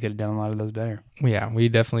like we could have done a lot of those better. Yeah, we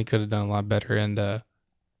definitely could have done a lot better. And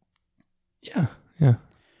yeah,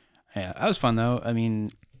 that was fun though. I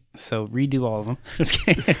mean, so redo all of them. Just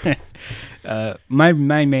kidding. My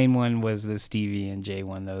main one was the Stevie and Jay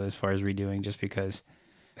one though, as far as redoing, just because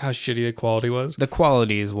how shitty the quality was. The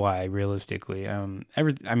quality is why, realistically. I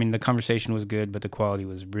mean, the conversation was good, but the quality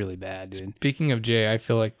was really bad, dude. Speaking of Jay, I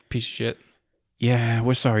feel like piece of shit. Yeah,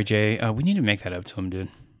 we're sorry, Jay. We need to make that up to him, dude.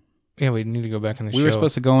 Yeah, we need to go back on the show. We were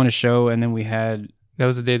supposed to go on a show, and then we had... That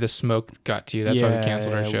was the day the smoke got to you. That's why we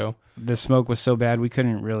canceled our show. The smoke was so bad, we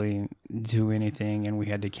couldn't really do anything, and we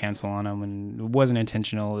had to cancel on him, and it wasn't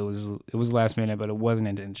intentional. It was last minute, but it wasn't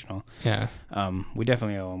intentional. Yeah. We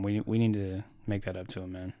definitely owe him. We need to make that up to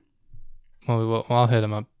him, man. Well, I'll hit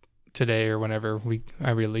him up today or whenever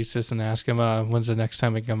I release this and ask him when's the next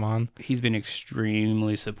time we come on. He's been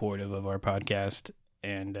extremely supportive of our podcast,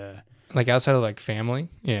 and like outside of like family,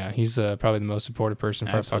 yeah, he's probably the most supportive person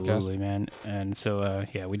for our podcast. Absolutely, man. And so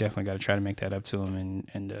yeah, we definitely got to try to make that up to him,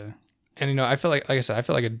 and you know, I feel like I said, I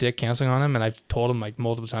feel like a dick canceling on him, and I've told him like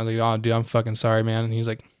multiple times, like, oh dude, I'm fucking sorry, man, and he's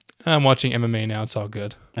like, I'm watching MMA now, it's all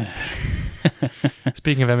good.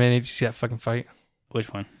 Speaking of MMA, did you see that fucking fight?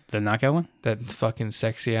 Which one? The knockout one? That fucking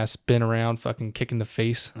sexy ass spin around, fucking kick in the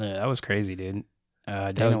face. Yeah, that was crazy, dude.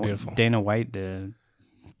 That was beautiful. Dana White, the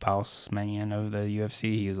boss man of the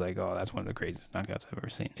UFC, he was like, "Oh, that's one of the craziest knockouts I've ever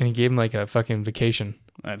seen." And he gave him like a fucking vacation.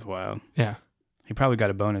 That's wild. Yeah. He probably got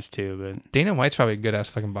a bonus too, but Dana White's probably a good ass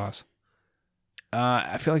fucking boss.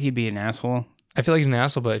 I feel like he'd be an asshole. I feel like he's an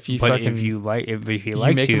asshole, but if he likes you,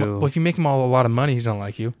 if you make him a lot of money, he's gonna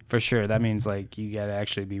like you. For sure. That means like you gotta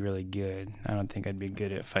actually be really good. I don't think I'd be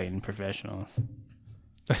good at fighting professionals.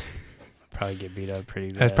 Probably get beat up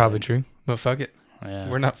pretty bad. That's probably true. But fuck it. Yeah.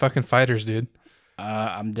 We're not fucking fighters, dude.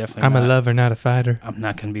 I'm definitely a lover, not a fighter. I'm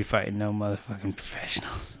not gonna be fighting no motherfucking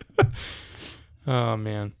professionals. Oh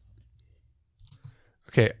man.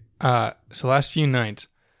 Okay. So last few nights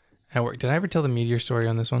at work, did I ever tell the meteor story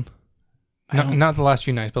on this one? Not the last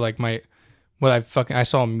few nights, but like I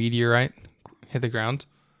saw a meteorite hit the ground.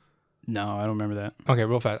 No, I don't remember that. Okay,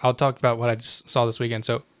 real fast. I'll talk about what I just saw this weekend.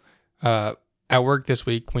 So, at work this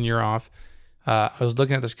week when you're off, I was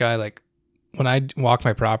looking at this guy, like when I walk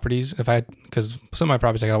my properties, because some of my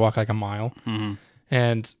properties I gotta walk like a mile,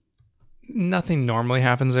 and nothing normally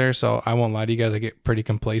happens there. So I won't lie to you guys, I get pretty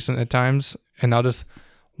complacent at times, and I'll just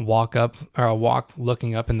walk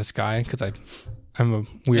looking up in the sky because I'm a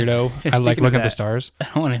weirdo. I like looking at the stars. I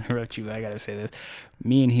don't want to interrupt you, but I gotta say this.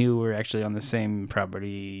 Me and Hugh were actually on the same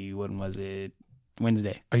property. When was it?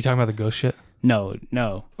 Wednesday. Are you talking about the ghost shit? No.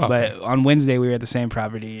 Okay. But on Wednesday we were at the same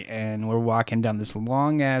property, and we're walking down this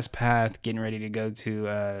long ass path, getting ready to go to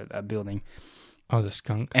a building. Oh, the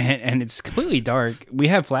skunk. And it's completely dark. We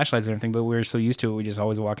have flashlights and everything, but we're so used to it, we just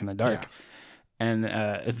always walk in the dark. Yeah.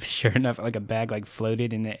 And sure enough, like a bag like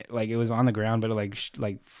floated, and it was on the ground, but it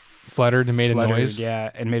like fluttered and made a noise. Yeah,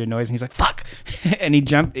 and made a noise, and he's like, "Fuck!" And he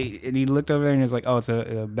jumped, and he looked over there, and he was like, "Oh, it's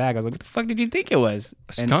a bag." I was like, "What the fuck did you think it was?"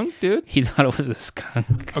 A skunk, dude? He thought it was a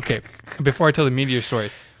skunk. Okay, before I tell the meteor story,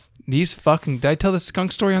 did I tell the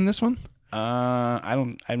skunk story on this one? I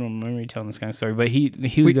don't remember you telling the skunk story, but he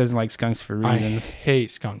doesn't like skunks for reasons. I hate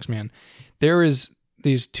skunks, man. There is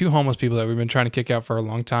these two homeless people that we've been trying to kick out for a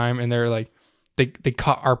long time, and they're like, they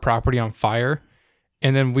caught our property on fire.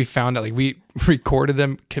 And then we found out, like, we recorded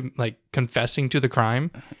them confessing to the crime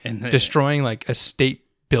and destroying like a state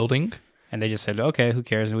building. And they just said, "Okay, who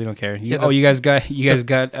cares? We don't care." You guys got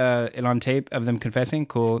it on tape of them confessing?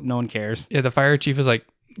 Cool. No one cares. Yeah, the fire chief is like,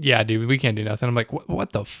 "Yeah, dude, we can't do nothing." I'm like,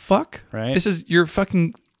 "What the fuck? Right? This is your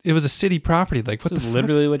fucking. It was a city property. Like, this is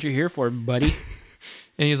literally what you're here for, buddy."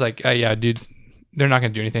 And he's like, "Yeah, dude, they're not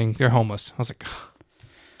gonna do anything. They're homeless." I was like,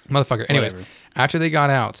 "Motherfucker." Anyways, after they got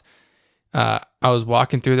out, I was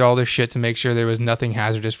walking through all this shit to make sure there was nothing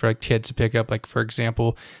hazardous for like kids to pick up. Like, for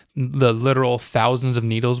example, the literal thousands of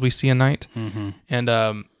needles we see a night. Mm-hmm. And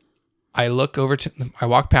I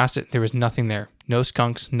walk past it. There was nothing there. No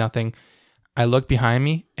skunks, nothing. I look behind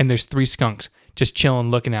me and there's 3 skunks just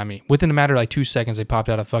chilling, looking at me. Within a matter of like 2 seconds, they popped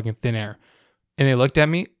out of fucking thin air. And they looked at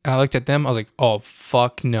me and I looked at them. I was like, oh,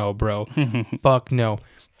 fuck no, bro. Fuck no.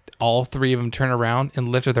 All 3 of them turned around and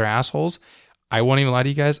lifted their assholes. I won't even lie to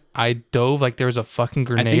you guys. I dove like there was a fucking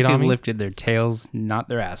grenade on me. They lifted their tails, not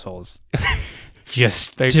their assholes.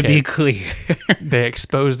 Just Okay. to be clear. They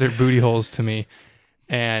exposed their booty holes to me.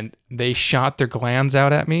 And they shot their glands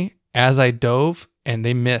out at me as I dove. And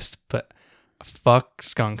they missed. But fuck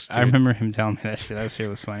skunks, dude. I remember him telling me that shit. That shit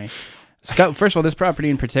was funny. First of all, this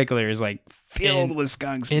property in particular is like filled with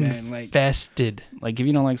skunks, man. Infested. Like if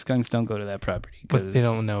you don't like skunks, don't go to that property. But they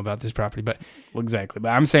don't know about this property. But well, exactly. But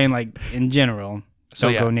I'm saying like in general,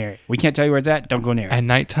 don't go near it. We can't tell you where it's at. Don't go near it. At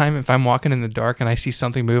nighttime, if I'm walking in the dark and I see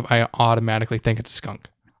something move, I automatically think it's a skunk.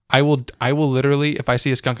 I will literally, if I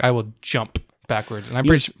see a skunk, I will jump backwards. And I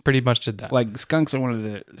pretty much did that. Like skunks are one of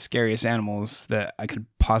the scariest animals that I could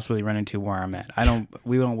possibly run into where I'm at.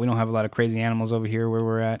 We don't have a lot of crazy animals over here where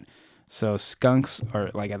we're at. So skunks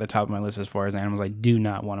are like at the top of my list as far as animals I do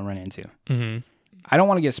not want to run into. Mm-hmm. I don't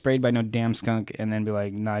want to get sprayed by no damn skunk and then be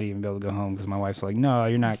like not even be able to go home because my wife's like, no,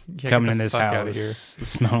 you're not coming in this house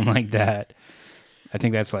smelling like that. I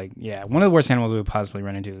think that's like, yeah, one of the worst animals we would possibly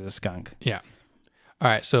run into is a skunk. Yeah. All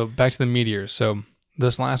right, so back to the meteors. So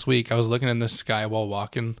this last week, I was looking in the sky while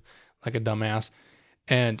walking like a dumbass,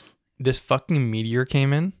 and this fucking meteor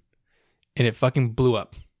came in, and it fucking blew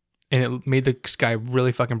up. And it made the sky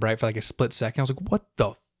really fucking bright for like a split second. I was like, what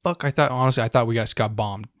the fuck? I thought we just got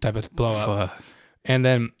bombed type of blow up. Fuck. And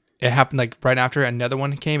then it happened like right after another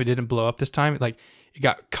one came. It didn't blow up this time. It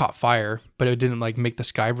got caught fire, but it didn't like make the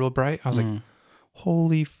sky real bright. I was like,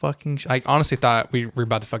 holy fucking I honestly thought we were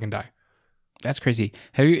about to fucking die. That's crazy.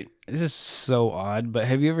 This is so odd, but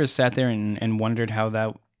have you ever sat there and wondered how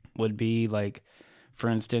that would be? Like, for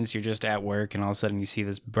instance, you're just at work and all of a sudden you see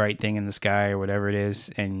this bright thing in the sky or whatever it is,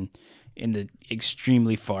 and in the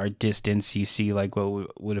extremely far distance you see like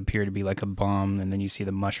what would appear to be like a bomb, and then you see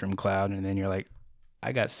the mushroom cloud, and then you're like,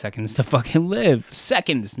 I got seconds to fucking live.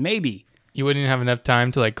 Seconds, maybe. You wouldn't have enough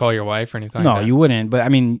time to like call your wife or anything No, like that? you wouldn't. But I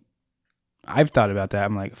mean, I've thought about that.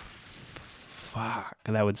 I'm like, fuck,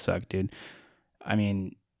 that would suck, dude. I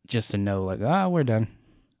mean, just to know like, we're done.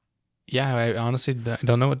 Yeah, I honestly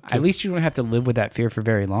don't know what. At least you don't have to live with that fear for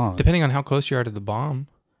very long. Depending on how close you are to the bomb,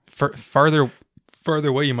 farther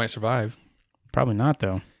away you might survive. Probably not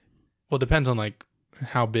though. Well, it depends on like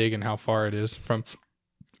how big and how far it is from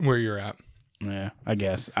where you're at. Yeah, I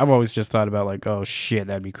guess. I've always just thought about like, oh shit,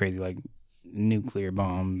 that'd be crazy, like nuclear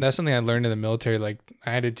bomb. That's something I learned in the military. Like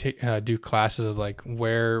I had to do classes of like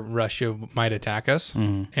where Russia might attack us,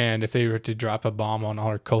 and if they were to drop a bomb on all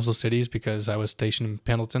our coastal cities, because I was stationed in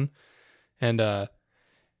Pendleton. And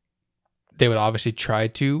they would obviously try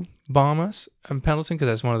to bomb us in Pendleton because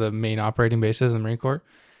that's one of the main operating bases in the Marine Corps.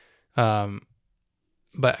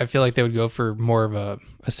 But I feel like they would go for more of a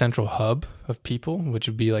central hub of people, which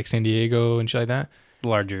would be like San Diego and shit like that.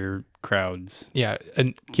 Larger crowds. Yeah.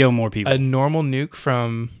 Kill more people. A normal nuke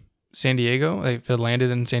from San Diego, like if it landed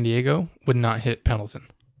in San Diego, would not hit Pendleton.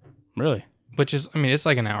 Really? Which is, I mean, it's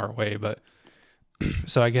like an hour away, but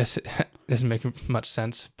so I guess it doesn't make much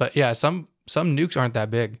sense. But yeah, some nukes aren't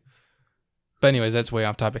that big. But anyways, that's way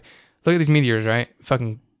off topic. Look at these meteors, right?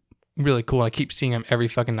 Fucking really cool. I keep seeing them every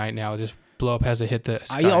fucking night now. Just blow up as they hit the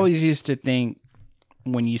sky. I always used to think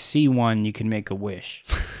when you see one, you can make a wish.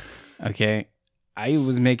 Okay? I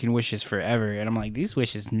was making wishes forever, and I'm like, these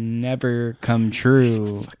wishes never come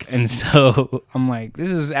true. And so I'm like, this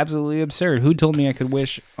is absolutely absurd. Who told me I could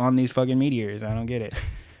wish on these fucking meteors? I don't get it.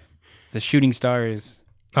 The shooting stars.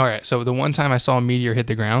 All right. So the one time I saw a meteor hit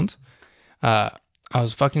the ground, I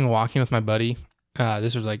was fucking walking with my buddy.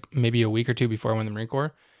 This was like maybe a week or two before I went to the Marine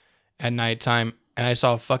Corps at nighttime. And I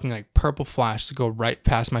saw a fucking like purple flash to go right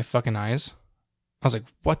past my fucking eyes. I was like,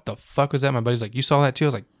 what the fuck was that? My buddy's like, you saw that too? I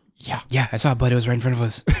was like, yeah. Yeah, I saw it, but it was right in front of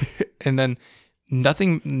us. And then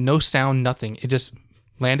nothing, no sound, nothing. It just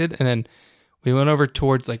landed. And then we went over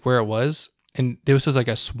towards like where it was. And this was like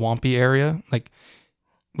a swampy area. Like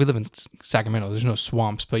we live in Sacramento. There's no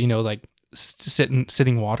swamps, but you know, like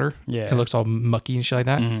sitting water. Yeah. It looks all mucky and shit like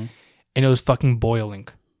that. Mm-hmm. And it was fucking boiling.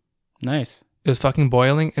 Nice. It was fucking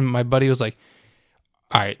boiling. And my buddy was like,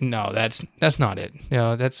 all right, no, that's not it. You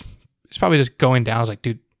know, it's probably just going down. I was like,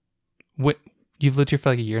 dude, what? You've lived here for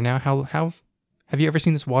like a year now. How have you ever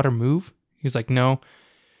seen this water move? He was like, no.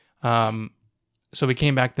 So we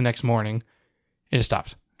came back the next morning and it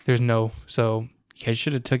stopped. There's no, so You guys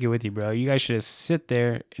should have took it with you, bro. You guys should have sit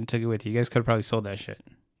there and took it with you. You guys could have probably sold that shit.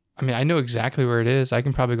 I mean, I know exactly where it is. I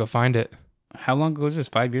can probably go find it. How long ago was this?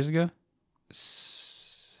 5 years ago?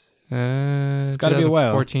 It's gotta be a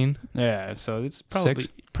while. 14. Yeah, so it's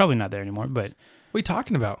probably not there anymore. But What are you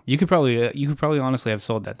talking about? you could probably honestly have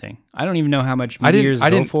sold that thing. I don't even know how much meteors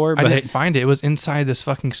go for, I but didn't find it. It was inside this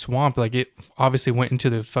fucking swamp. Like, it obviously went into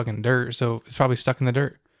the fucking dirt, so it's probably stuck in the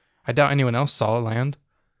dirt. I doubt anyone else saw it land.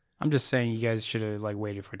 I'm just saying you guys should have like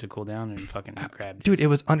waited for it to cool down and fucking grabbed it. Dude, it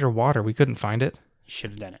was underwater. We couldn't find it. You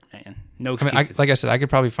should have done it, man. No I mean, excuses. like I said, I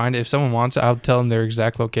could probably find it. If someone wants it, I'll tell them their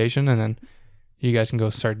exact location, and then you guys can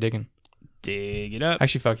go start digging. Dig it up.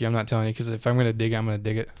 Actually, fuck you. I'm not telling you, because if I'm going to dig, I'm going to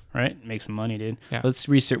dig it. Right? Make some money, dude. Yeah. Let's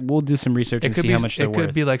research. We'll do some research and see how much they're worth. It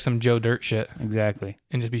could be like some Joe Dirt shit Exactly.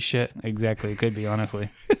 and just be shit. Exactly. It could be, honestly.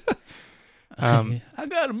 I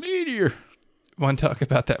got a meteor. Want to talk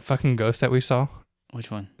about that fucking ghost that we saw Which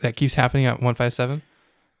one? that keeps happening at 157?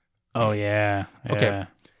 Oh, yeah. Okay. Yeah.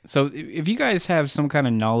 So if you guys have some kind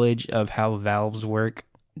of knowledge of how valves work,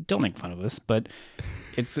 don't make fun of us, but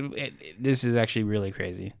this is actually really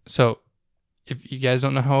crazy. So if you guys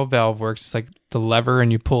don't know how a valve works, it's like the lever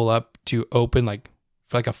and you pull up to open like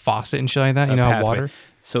a faucet and shit like that. You know how water?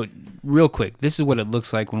 So real quick, this is what it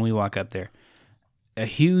looks like when we walk up there. A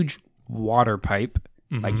huge water pipe,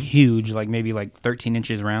 like huge, like maybe like 13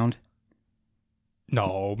 inches round.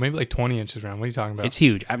 No, maybe like 20 inches around. What are you talking about? It's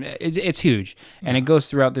huge. I mean, it's huge, and it goes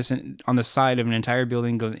throughout this on the side of an entire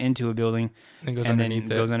building, goes into a building, and goes and underneath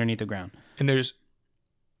then goes underneath the ground. And there's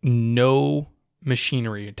no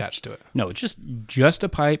machinery attached to it. No, it's just a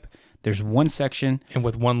pipe. There's one section, and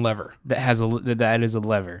with one lever that is a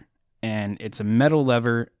lever, and it's a metal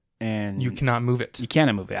lever, and you cannot move it. You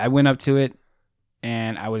cannot move it. I went up to it,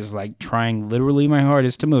 and I was like trying literally my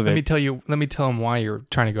hardest to move it. Let me tell them why you're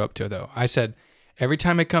trying to go up to it though. I said, every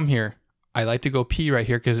time I come here, I like to go pee right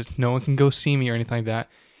here because no one can go see me or anything like that.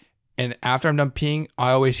 And after I'm done peeing,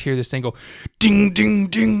 I always hear this thing go ding, ding,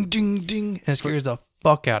 ding, ding, ding. And it scares the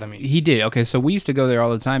fuck out of me. He did. Okay, so we used to go there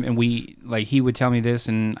all the time, and he would tell me this,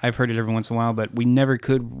 and I've heard it every once in a while, but we never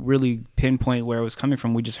could really pinpoint where it was coming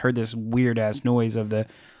from. We just heard this weird-ass noise of the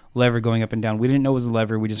lever going up and down. We didn't know it was a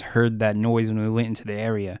lever. We just heard that noise when we went into the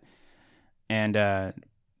area. And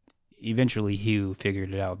eventually Hugh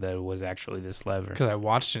figured it out that it was actually this lever. Because I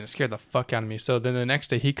watched it and it scared the fuck out of me. So then the next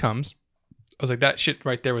day he comes. I was like, that shit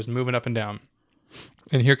right there was moving up and down.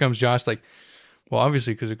 And here comes Josh like, well,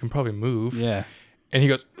 obviously because it can probably move. Yeah. And he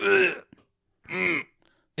goes, ugh, and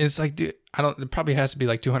it's like, dude, it probably has to be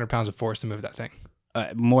like 200 pounds of force to move that thing.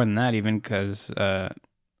 More than that even, because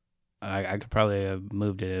I could probably have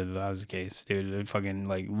moved it if that was the case, dude. It fucking,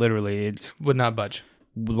 like, literally, it's would not budge.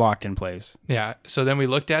 Locked in place. Yeah. So then we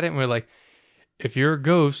looked at it and we're like, if you're a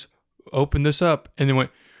ghost, open this up. And then went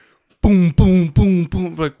boom, boom, boom,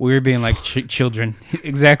 boom. Like, we were being like children.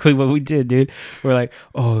 Exactly what we did, dude. We're like,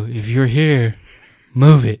 oh, if you're here,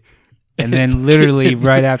 move it. And then literally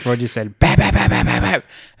right after I just said, bap, bap, bap, bap, bap, bap.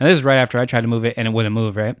 And this is right after I tried to move it and it wouldn't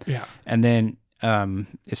move, right? Yeah. And then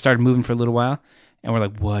it started moving for a little while. And we're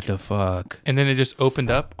like, what the fuck? And then it just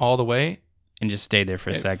opened up all the way. And just stayed there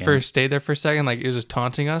for a second. Stayed there for a second, like it was just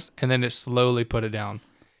taunting us, and then it slowly put it down.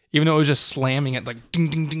 Even though it was just slamming it like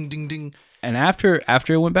ding, ding, ding, ding, ding. And after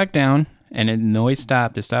it went back down and the noise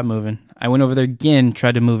stopped, it stopped moving. I went over there again,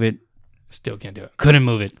 tried to move it. Still can't do it. Couldn't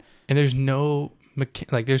move it. And there's no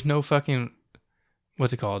there's no fucking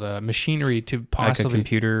what's it called? Machinery to possibly like a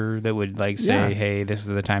computer that would like say, hey, this is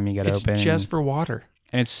the time you got to open. It's just for water.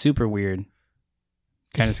 And it's super weird.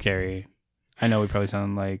 Kind of scary. I know we probably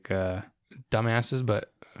sound like dumbasses,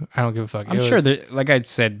 but I don't give a fuck. I'm sure that, like I've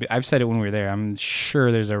said it when we were there. I'm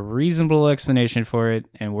sure there's a reasonable explanation for it,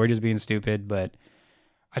 and we're just being stupid. But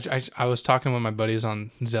I was talking with my buddies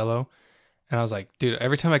on Zello, and I was like, dude,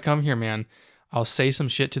 every time I come here, man, I'll say some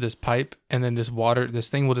shit to this pipe, and then this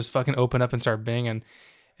thing will just fucking open up and start banging. And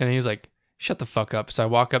then he was like, shut the fuck up. So I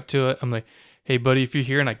walk up to it. I'm like, hey, buddy, if you're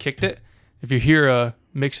here, and I kicked it, if you hear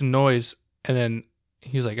make some noise, and then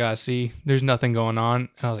he was like, see, there's nothing going on.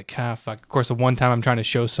 And I was like, fuck. Of course, the one time I'm trying to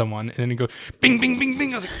show someone, and then he go, bing, bing, bing,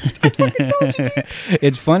 bing. I was like, I fucking told you, dude.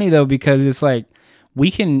 It's funny, though, because it's like, we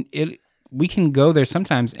can go there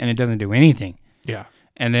sometimes, and it doesn't do anything. Yeah.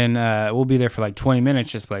 And then we'll be there for like 20 minutes,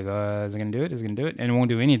 just like, is it going to do it? Is it going to do it? And it won't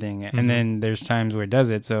do anything. Mm-hmm. And then there's times where it does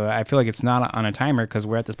it. So I feel like it's not on a timer because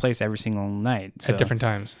we're at this place every single night. So, at different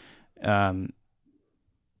times. Yeah,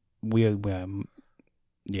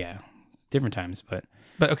 different times, but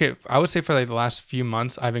okay, I would say for like the last few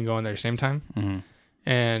months, I've been going there same time,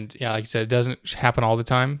 and yeah, like you said, it doesn't happen all the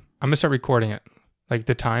time. I'm gonna start recording it, like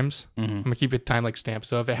the times. I'm gonna keep it time like stamped.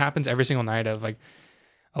 So if it happens every single night of like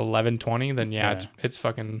 11:20, then Yeah. it's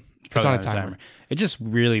fucking it's Probably on a not timer. It's just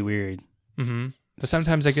really weird. Mm-hmm. But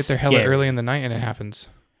sometimes I get there hella Scary. early in the night and it happens.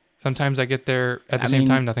 Sometimes I get there at the I same mean,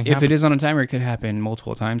 time, nothing If happens. it is on a timer, it could happen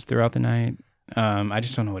multiple times throughout the night. I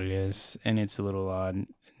just don't know what it is, and it's a little odd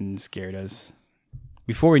and scared us.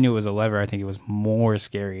 Before we knew it was a lever, I think it was more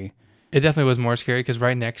scary. It definitely was more scary because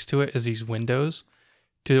right next to it is these windows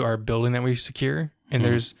to our building that we secure, and Mhm.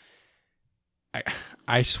 there's,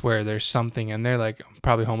 I swear there's something in there, like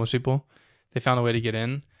probably homeless people. They found a way to get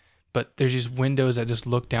in, but there's these windows that just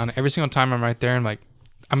look down. Every single time I'm right there, I'm like,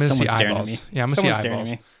 I'm gonna Someone's see staring at eyeballs. me. Yeah, I'm gonna Someone's see staring at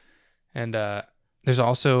eyeballs. me. And there's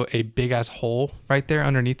also a big ass hole right there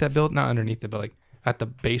underneath that building, not underneath it, but like at the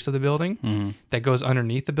base of the building Mhm. that goes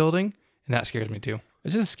underneath the building, and that scares me too.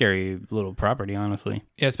 It's just a scary little property, honestly.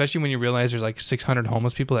 Yeah, especially when you realize there's like 600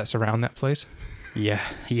 homeless people that surround that place. Yeah,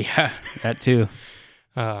 yeah, that too.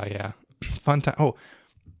 Yeah, fun time. Oh,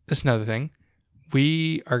 that's another thing.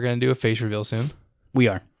 We are gonna do a face reveal soon We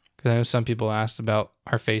are. because I know some people asked about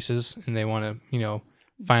our faces and they want to,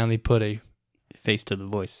 finally put a Face to the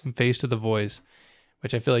voice. face to the voice,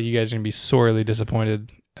 which I feel like you guys are gonna be sorely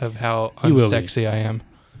disappointed of how You will be. unsexy I am.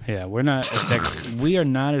 Yeah, we're not as sexy. We are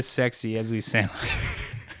not as sexy as we sound.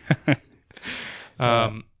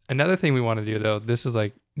 Another thing we want to do though, this is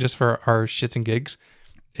like just for our shits and gigs,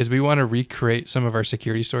 is we want to recreate some of our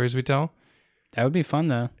security stories we tell. That would be fun,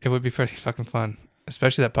 though. It would be pretty fucking fun,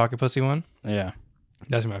 especially that pocket pussy one. Yeah.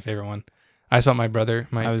 That's my favorite one. I just want my brother.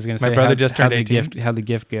 I was gonna my say, brother just turned 18. How'd the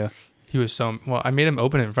gift go? He was so well. I made him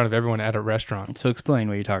open it in front of everyone at a restaurant. So explain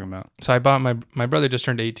what you're talking about. So I bought my brother just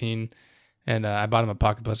turned 18, and I bought him a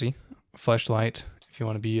pocket pussy, Fleshlight. If you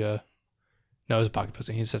want to be no, it was a pocket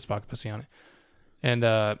pussy. He says pocket pussy on it, and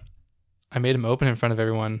I made him open it in front of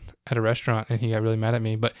everyone at a restaurant, and he got really mad at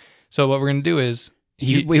me. But so what we're gonna do is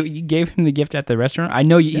You gave him the gift at the restaurant? I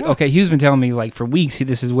know you. Yeah. Okay, Hugh's been telling me like for weeks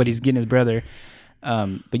this is what he's getting his brother.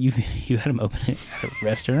 But you had him open it at a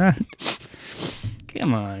restaurant.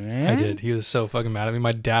 Come on, man. I did. He was so fucking mad at me.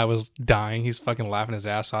 My dad was dying. He's fucking laughing his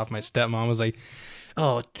ass off. My stepmom was like,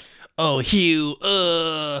 "Oh, Hugh,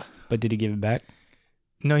 But did he give it back?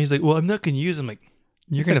 No, he's like, "Well, I'm not gonna use it." I'm like,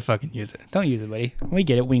 "You're gonna fucking use it." Don't use it, buddy. We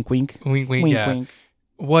get it. Wink, wink. Wink, wink. Wink, Yeah. wink.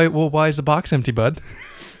 Why? Well, why is the box empty, bud?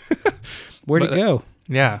 Where'd But, it go?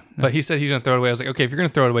 Yeah, but he said he's gonna throw it away. I was like, okay, if you're gonna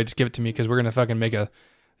throw it away, just give it to me because we're gonna fucking make a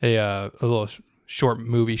little short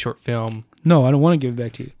movie, short film. No, I don't want to give it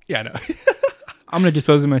back to you. Yeah, I know. I'm gonna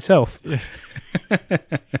dispose of myself.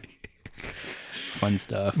 Fun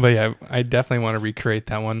stuff. But yeah, I definitely want to recreate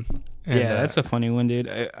that one. And, yeah, that's a funny one, dude.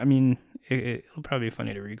 I mean, it'll probably be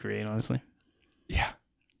funny to recreate, honestly. yeah,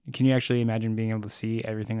 Can you actually imagine being able to see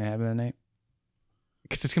everything that happened that night?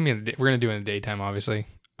 because it's gonna be in the day. We're gonna do it in the daytime, obviously.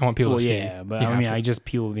 I want people to see. Yeah, but You I have mean, to. I just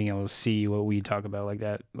people being able to see what we talk about like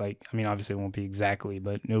that. Like, I mean, obviously it won't be exactly,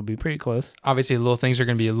 but it'll be pretty close. Obviously, little things are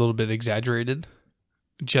gonna be a little bit exaggerated,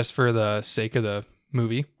 just for the sake of the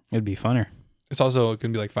movie. It'd be funner. It's also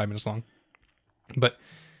gonna be like 5 minutes long, but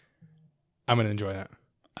I'm gonna enjoy that.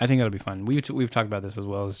 I think that'll be fun. We've talked about this as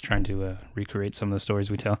well as trying to recreate some of the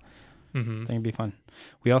stories we tell. Mm-hmm. I think it'd be fun.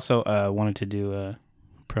 We also wanted to do a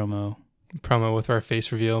promo. Promo with our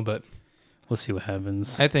face reveal, but We'll see what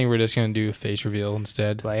happens. I think we're just gonna do a face reveal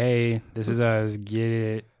instead. Like, hey, this is us. Get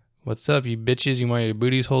it. What's up, you bitches? You want your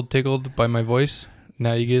booties hold tickled by my voice?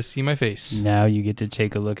 Now you get to see my face. Now you get to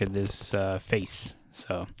take a look at this face.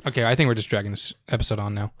 So, Okay, I think we're just dragging this episode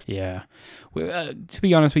on now. yeah. To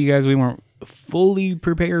be honest with you guys, we weren't fully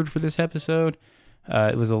prepared for this episode.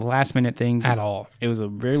 It was a last minute thing. At all. It was a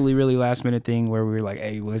really, really last minute thing where we were like,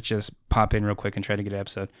 hey, let's just pop in real quick and try to get an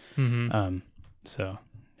episode. Mm-hmm. So,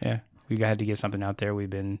 yeah, we had to get something out there. We've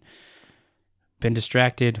been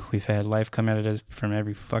distracted. We've had life come at us from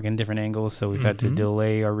every fucking different angle. So we've had to Mhm.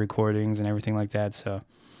 delay our recordings and everything like that. So,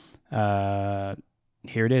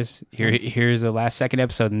 here it is. Here's the last second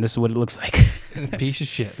episode, and this is what it looks like. Piece of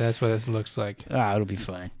shit. That's what it looks like. It'll be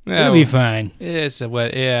fine. Yeah, It'll be well, fine. It's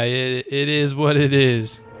what. Yeah, it is what it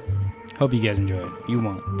is. Hope you guys enjoy it. You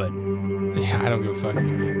won't, but Yeah, I don't give a fuck.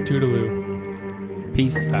 Toodaloo.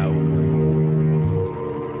 peace out.